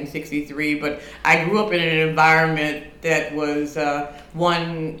back in '63. But I grew up in an environment that was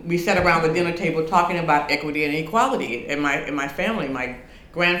one we sat around the dinner table talking about equity and equality in my family. My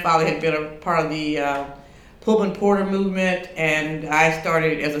grandfather had been a part of the Pullman Porter movement, and I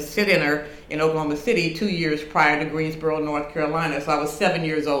started as a sit-inner in Oklahoma City 2 years prior to Greensboro, North Carolina. So I was 7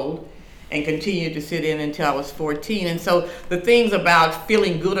 years old and continued to sit in until I was 14. And so the things about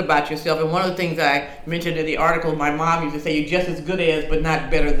feeling good about yourself, and one of the things I mentioned in the article, my mom used to say, you're just as good as, but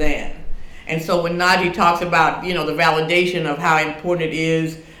not better than. And so when Najee talks about, the validation of how important it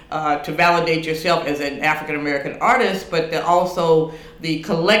is to validate yourself as an African American artist, but also the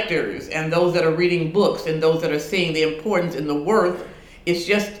collectors and those that are reading books and those that are seeing the importance and the worth, it's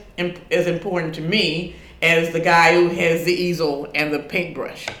just as important to me as the guy who has the easel and the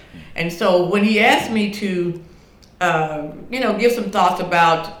paintbrush. And so when he asked me to, give some thoughts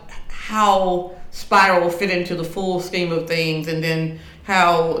about how Spiral fit into the full scheme of things, and then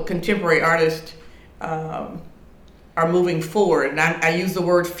how contemporary artists are moving forward. And I use the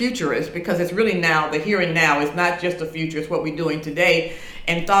word futurist because it's really now, the here and now. It's not just the future, it's what we're doing today.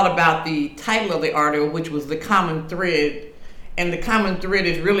 And thought about the title of the article, which was The Common Thread. And the common thread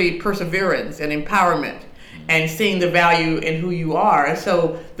is really perseverance and empowerment and seeing the value in who you are. And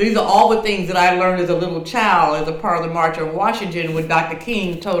so these are all the things that I learned as a little child, as a part of the March on Washington, when Dr.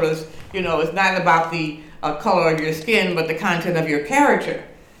 King told us, it's not about the color of your skin, but the content of your character.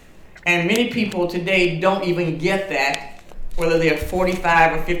 And many people today don't even get that, whether they're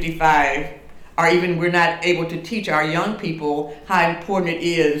 45 or 55, or even we're not able to teach our young people how important it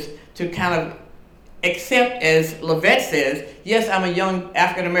is to kind of accept, as Lavette says, yes, I'm a young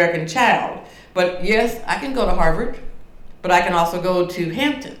African-American child, but yes, I can go to Harvard, but I can also go to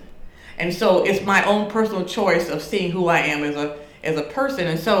Hampton. And so it's my own personal choice of seeing who I am as a person.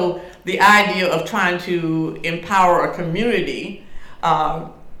 And so the idea of trying to empower a community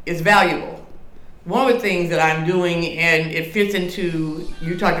is valuable. One of the things that I'm doing, and it fits into,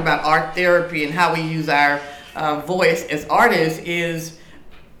 you talked about art therapy and how we use our voice as artists, is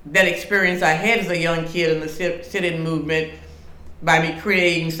that experience I had as a young kid in the sit-in movement by me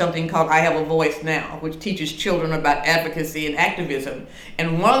creating something called I Have a Voice Now, which teaches children about advocacy and activism.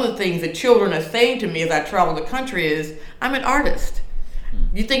 And one of the things that children are saying to me as I travel the country is, I'm an artist.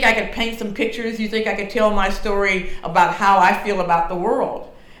 You think I could paint some pictures? You think I could tell my story about how I feel about the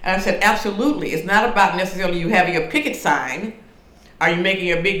world? And I said, absolutely. It's not about necessarily you having a picket sign. Are you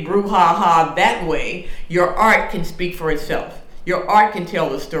making a big brouhaha that way? Your art can speak for itself. Your art can tell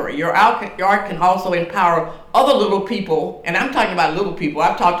the story. Your art can also empower other little people, and I'm talking about little people.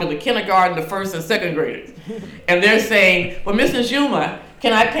 I've talked to the kindergarten, the first and second graders, and they're saying, well, Mrs. Yuma,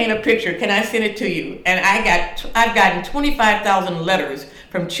 can I paint a picture? Can I send it to you? And I've gotten 25,000 letters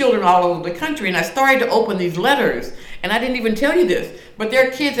from children all over the country, and I started to open these letters, and I didn't even tell you this, but there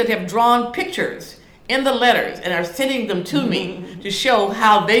are kids that have drawn pictures in the letters and are sending them to me to show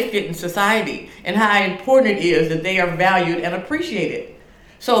how they fit in society and how important it is that they are valued and appreciated.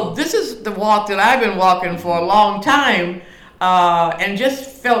 So this is the walk that I've been walking for a long time, and just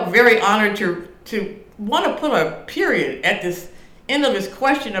felt very honored to want to put a period at this end of this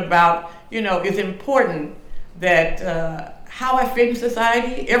question about, it's important that how I fit in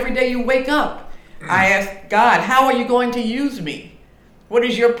society. Every day you wake up, I ask God, how are you going to use me? What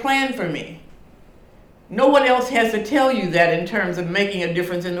is your plan for me? No one else has to tell you that in terms of making a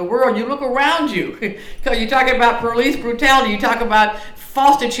difference in the world. You look around you. Because you talk about police brutality, you talk about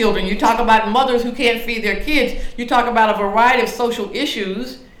foster children, you talk about mothers who can't feed their kids, you talk about a variety of social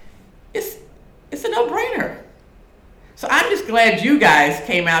issues. It's a no-brainer. So I'm just glad you guys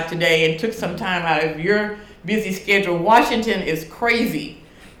came out today and took some time out of your busy schedule. Washington is crazy.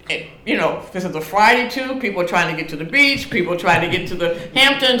 And, this is a Friday too. People are trying to get to the beach. People are trying to get to the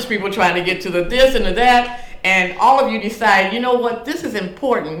Hamptons. People are trying to get to the this and the that. And all of you decide, this is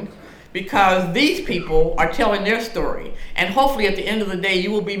important because these people are telling their story. And hopefully at the end of the day,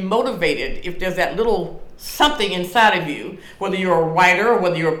 you will be motivated if there's that little something inside of you, whether you're a writer or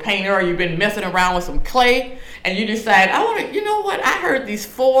whether you're a painter or you've been messing around with some clay and you decide, I heard these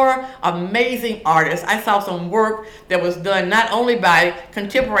 4 amazing artists. I saw some work that was done not only by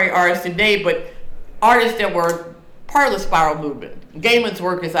contemporary artists today, but artists that were part of the Spiral movement. Gaiman's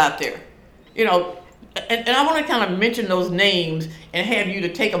work is out there. And I want to kind of mention those names and have you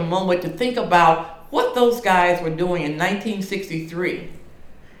to take a moment to think about what those guys were doing in 1963.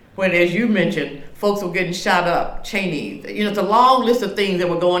 When, as you mentioned, folks were getting shot up, Cheney. It's a long list of things that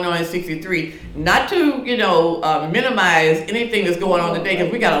were going on in 63. Not to, minimize anything that's going on today,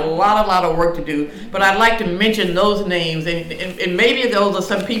 because we got a lot of work to do. But I'd like to mention those names, and maybe those are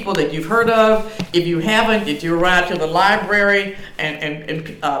some people that you've heard of. If you haven't, if you run out to the library and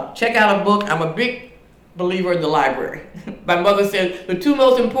check out a book. I'm a big believer in the library. My mother said the 2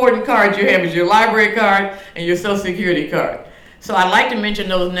 most important cards you have is your library card and your Social Security card. So I'd like to mention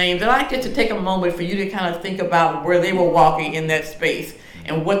those names, and I'd like just to take a moment for you to kind of think about where they were walking in that space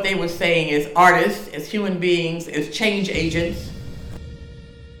and what they were saying as artists, as human beings, as change agents.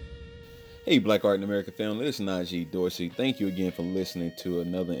 Hey, Black Art in America family, this is Najee Dorsey. Thank you again for listening to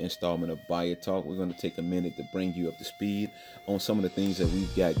another installment of Buy It Talk. We're going to take a minute to bring you up to speed on some of the things that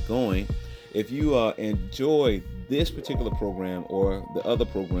we've got going. If you enjoy this particular program or the other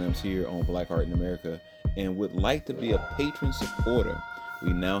programs here on Black Art in America and would like to be a patron supporter,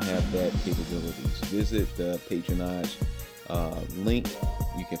 we now have that capabilities. Visit the patronage link.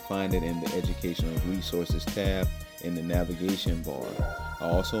 You can find it in the Educational Resources tab in the navigation bar. I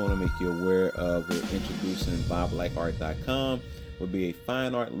also want to make you aware of we're introducing BuyBlackArt.com, will be a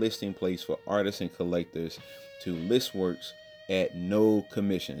fine art listing place for artists and collectors to list works at no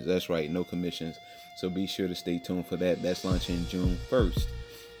commissions. That's right, no commissions. So be sure to stay tuned for that. That's launching June 1st.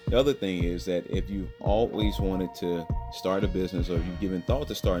 The other thing is that if you always wanted to start a business or if you've given thought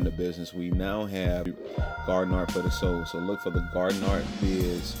to starting a business, we now have Garden Art for the Soul. So look for the Garden Art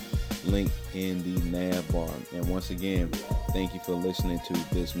Biz link in the nav bar. And once again, thank you for listening to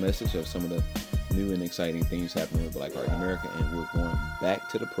this message of some of the new and exciting things happening with Black Art in America. And we're going back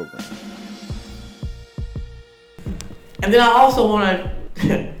to the program. And then I also want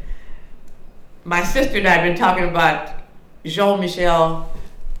to my sister and I have been talking about Jean-Michel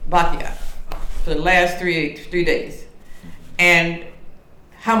Basquiat for the last three days, and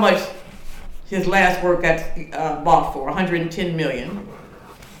how much his last work got bought for, 110 million.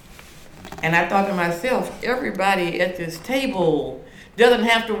 And I thought to myself, everybody at this table doesn't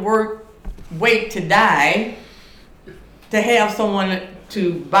have to wait to die to have someone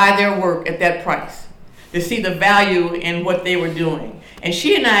to buy their work at that price, to see the value in what they were doing. And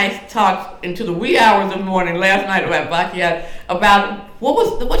she and I talked into the wee hours of the morning last night about Basquiat, about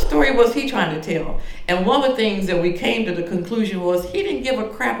what story was he trying to tell. And one of the things that we came to the conclusion was he didn't give a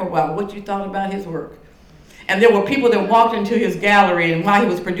crap about what you thought about his work. And there were people that walked into his gallery and while he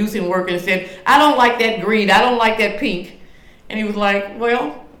was producing work and said, I don't like that green, I don't like that pink. And he was like,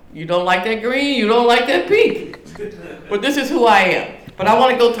 well, you don't like that green, you don't like that pink. But this is who I am. But I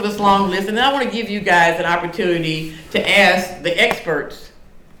want to go through this long list, and then I want to give you guys an opportunity to ask the experts.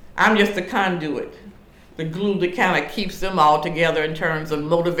 I'm just the conduit, the glue that kind of keeps them all together in terms of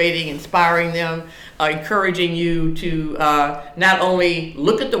motivating, inspiring them, encouraging you to not only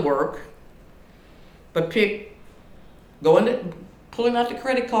look at the work, but pulling out the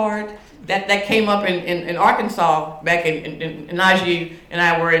credit card. That came up in Arkansas back in Najee and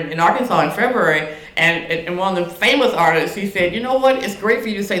I were in Arkansas in February, and one of the famous artists, he said, you know what, it's great for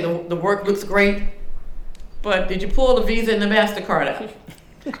you to say the work looks great, but did you pull the Visa and the MasterCard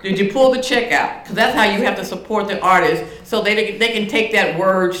out? Did you pull the check out? Because that's how you have to support the artist, so they can take that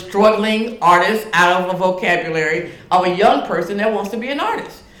word struggling artist out of a vocabulary of a young person that wants to be an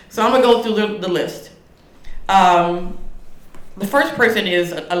artist. So I'm going to go through the list. The first person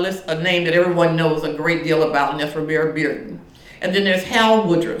is a name that everyone knows a great deal about, and that's Romare Bearden. And then there's Hal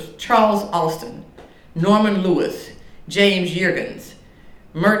Woodruff, Charles Austin, Norman Lewis, James Yergens,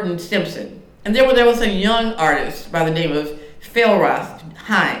 Merton Simpson. And there was some young artists by the name of Felroth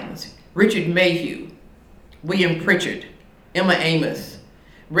Hines, Richard Mayhew, William Pritchard, Emma Amos,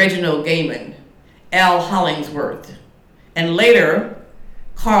 Reginald Gaiman, Al Hollingsworth. And later,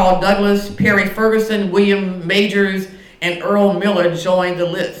 Carl Douglas, Perry Ferguson, William Majors, and Earl Miller joined the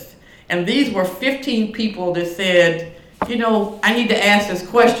list. And these were 15 people that said, you know, I need to ask this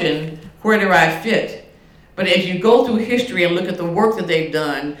question, where do I fit? But as you go through history and look at the work that they've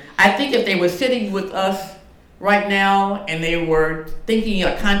done, I think if they were sitting with us right now and they were thinking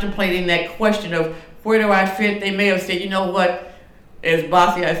or contemplating that question of where do I fit, they may have said, you know what, as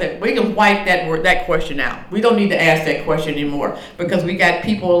Basquiat said, we can wipe that question out. We don't need to ask that question anymore, because we got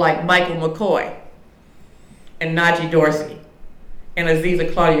people like Michael McCoy and Najee Dorsey, and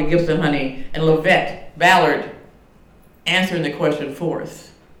Aziza Claudia Gibson-Honey, and Lavette Ballard answering the question for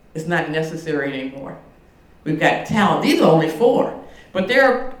us. It's not necessary anymore. We've got talent. These are only 4, but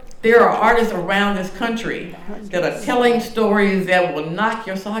there are artists around this country that are telling stories that will knock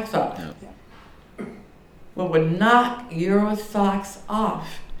your socks off. Will knock your socks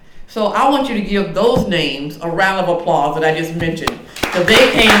off. So I want you to give those names a round of applause that I just mentioned, because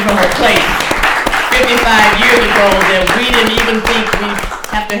they came from a place 55 years ago that we didn't even think we'd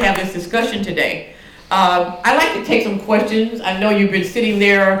have to have this discussion today. I'd like to take some questions. I know you've been sitting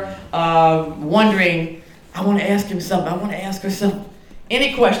there wondering, I want to ask him something, I want to ask her something.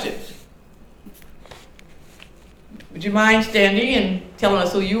 Any questions? Would you mind standing and telling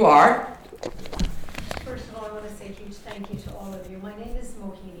us who you are? First of all, I want to say a huge thank you to all of you. My name is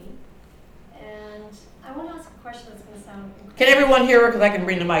Mohini, and I want to ask a question that's going to sound incredible. Can everyone hear her? Because I can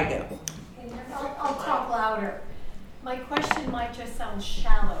bring the mic down. I'll talk louder. My question might just sound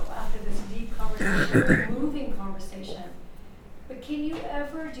shallow after this deep conversation, moving conversation. But do you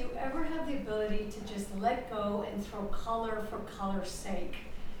ever have the ability to just let go and throw color for color's sake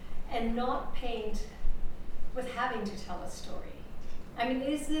and not paint with having to tell a story? I mean,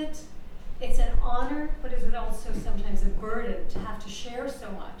 it's an honor, but is it also sometimes a burden to have to share so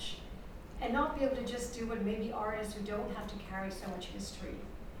much and not be able to just do what maybe artists who don't have to carry so much history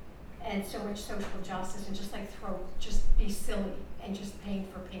and so much social justice and just be silly and just paint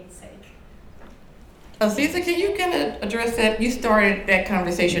for paint's sake? Aziza, can you kind of address that? You started that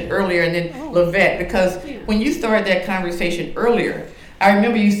conversation earlier, and then Lavette, because when you started that conversation earlier, I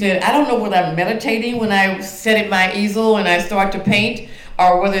remember you said, I don't know whether I'm meditating when I sit at my easel and I start to paint,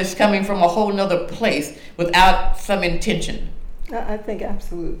 or whether it's coming from a whole nother place without some intention. I think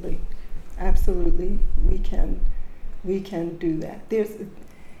absolutely we can do that. There's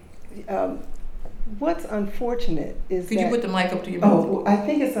what's unfortunate is Could that, you put the mic up to your mouth? I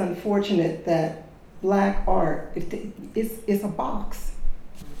think it's unfortunate that Black art is a box,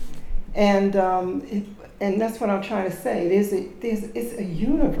 and that's what I'm trying to say. It's a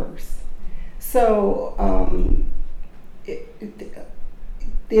universe. So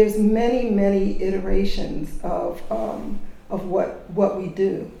there's many iterations of what we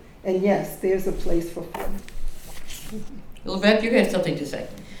do. And yes, there's a place for fun. Lavette, you had something to say.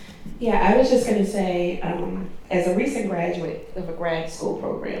 Yeah, I was just going to say, as a recent graduate of a grad school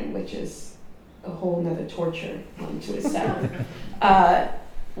program, which is a whole nother torture unto itself,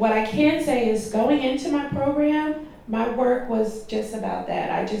 what I can say is going into my program, my work was just about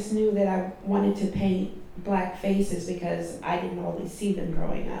that. I just knew that I wanted to paint Black faces because I didn't always see them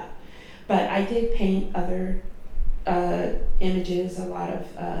growing up. But I did paint other images, a lot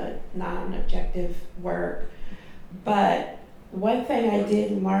of non-objective work. But one thing I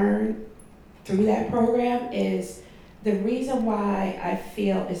did learn through that program is the reason why I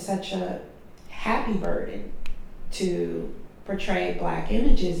feel it's such a happy burden to portray Black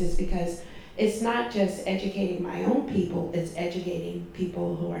images is because it's not just educating my own people, it's educating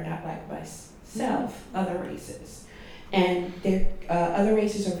people who are not Black myself, other races. And other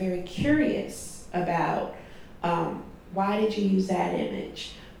races are very curious about why did you use that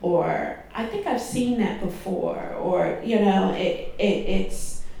image? Or I think I've seen that before, or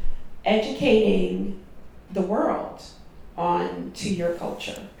it's educating the world on to your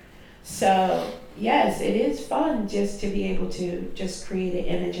culture. So yes, it is fun just to be able to just create an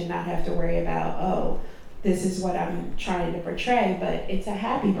image and not have to worry about, oh, this is what I'm trying to portray, but it's a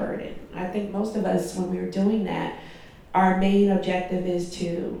happy burden. I think most of us, when we were doing that, our main objective is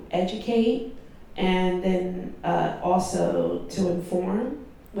to educate and then also to inform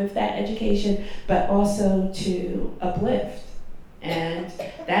with that education, but also to uplift. And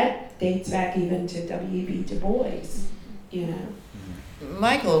that dates back even to W.E.B. Du Bois,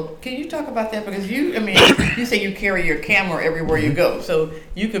 Michael, can you talk about that? Because you say you carry your camera everywhere you go. So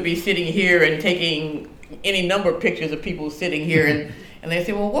you could be sitting here and taking any number of pictures of people sitting here and they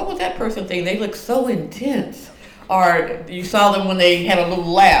say, well, what was that person saying? They look so intense. Or you saw them when they had a little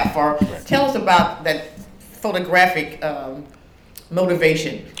laugh. Or tell us about that photographic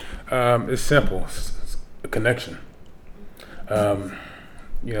motivation. It's simple. It's a connection.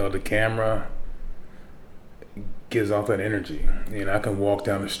 The camera gives off that energy. I can walk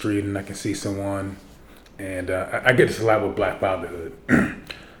down the street and I can see someone, and I get this a lot with Black fatherhood.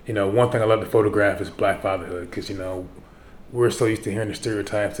 One thing I love to photograph is Black fatherhood because, we're so used to hearing the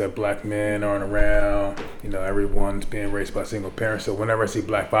stereotypes that Black men aren't around, everyone's being raised by single parents. So whenever I see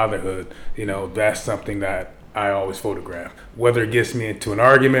Black fatherhood, that's something that I always photograph. Whether it gets me into an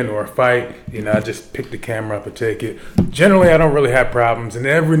argument or a fight, I just pick the camera up and take it. Generally, I don't really have problems. And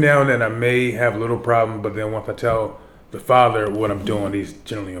every now and then I may have a little problem, but then once I tell the father what I'm doing, he's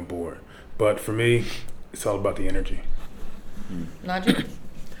generally on board. But for me, it's all about the energy. Najee?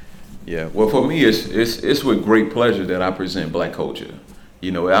 Yeah, well, for me, it's with great pleasure that I present Black culture. I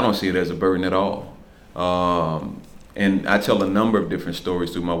don't see it as a burden at all. And I tell a number of different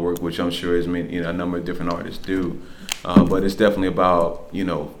stories through my work, which I'm sure a number of different artists do. But it's definitely about,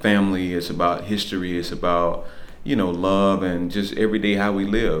 family. It's about history. It's about, love and just everyday how we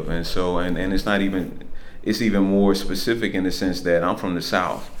live. And so, and it's even more specific in the sense that I'm from the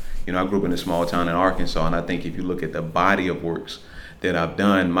South. I grew up in a small town in Arkansas, and I think if you look at the body of works that I've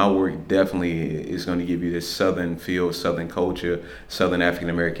done, my work definitely is going to give you this Southern feel, Southern culture, Southern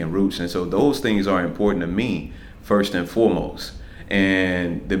African-American roots. And so those things are important to me, first and foremost.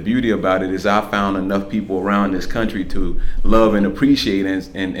 And the beauty about it is I found enough people around this country to love and appreciate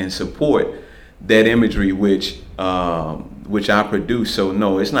and support that imagery which I produce. So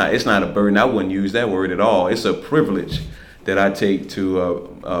no, it's not a burden. I wouldn't use that word at all. It's a privilege that I take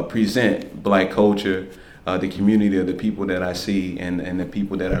to present Black culture, the community of the people that I see and the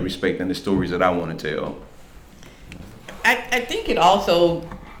people that I respect and the stories that I want to tell. I think it also,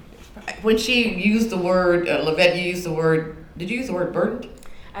 when she used the word, Lavette used the word, did you use the word burden?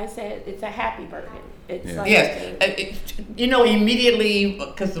 I said it's a happy burden. It's yes. Immediately,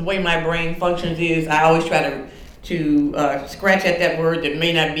 because the way my brain functions is I always try to scratch at that word that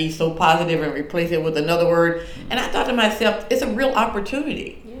may not be so positive and replace it with another word. And I thought to myself, it's a real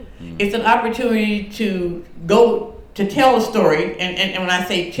opportunity. It's an opportunity to go to tell a story, and when I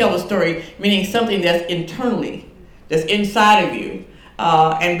say tell a story, meaning something that's internally, that's inside of you,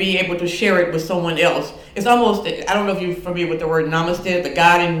 and be able to share it with someone else. It's almost, I don't know if you're familiar with the word namaste, the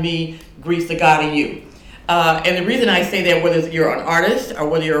God in me greets the God in you. And the reason I say that, whether you're an artist or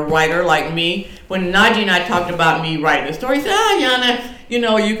whether you're a writer like me, when Najee and I talked about me writing a story, he said, Yana, you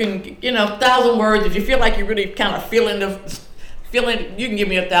can, 1,000 words, if you feel like you're really kind of feeling, you can give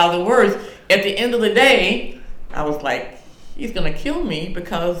me 1,000 words. At the end of the day, I was like, he's going to kill me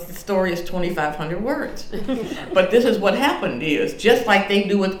because the story is 2,500 words. But this is what happened is, just like they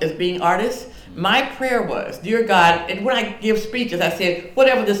do it as being artists, My prayer was, dear God, and when I give speeches, I said,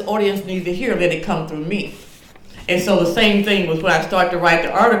 whatever this audience needs to hear, let it come through me. And so the same thing was when I started to write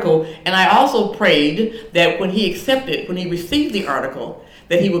the article, and I also prayed that when he received the article,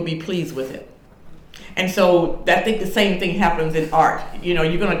 that he would be pleased with it. And so I think the same thing happens in art. You know,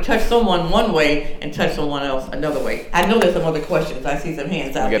 you're going to touch someone one way and touch someone else another way. I know there's some other questions. I see some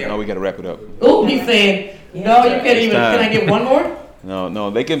hands out there. No, we got to wrap it up. Oh, he said, no, you can't even. Can I get one more? No,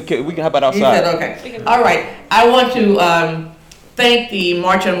 they can. We can. How about outside? He said, okay. All right. I want to thank the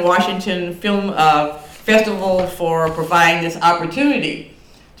March on Washington Film Festival for providing this opportunity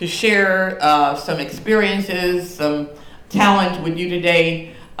to share some experiences, some talent with you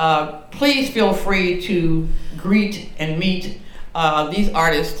today. Please feel free to greet and meet these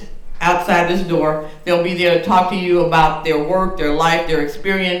artists outside this door. They'll be there to talk to you about their work, their life, their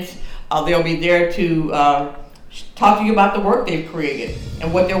experience. They'll be there to talk to you about the work they've created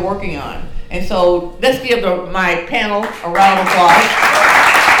and what they're working on. And so let's give my panel a round of applause.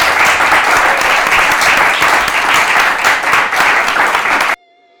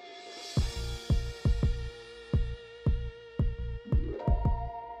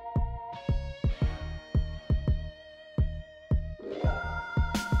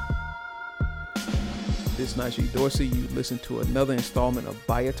 This is Najee Dorsey. You listen to another installment of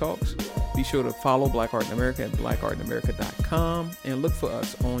Buyer Talks. Be sure to follow Black Art in America at blackartinamerica.com and look for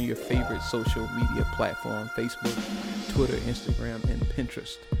us on your favorite social media platform, Facebook, Twitter, Instagram, and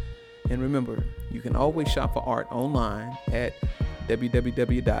Pinterest. And remember, you can always shop for art online at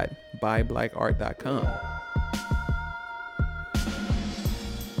www.buyblackart.com.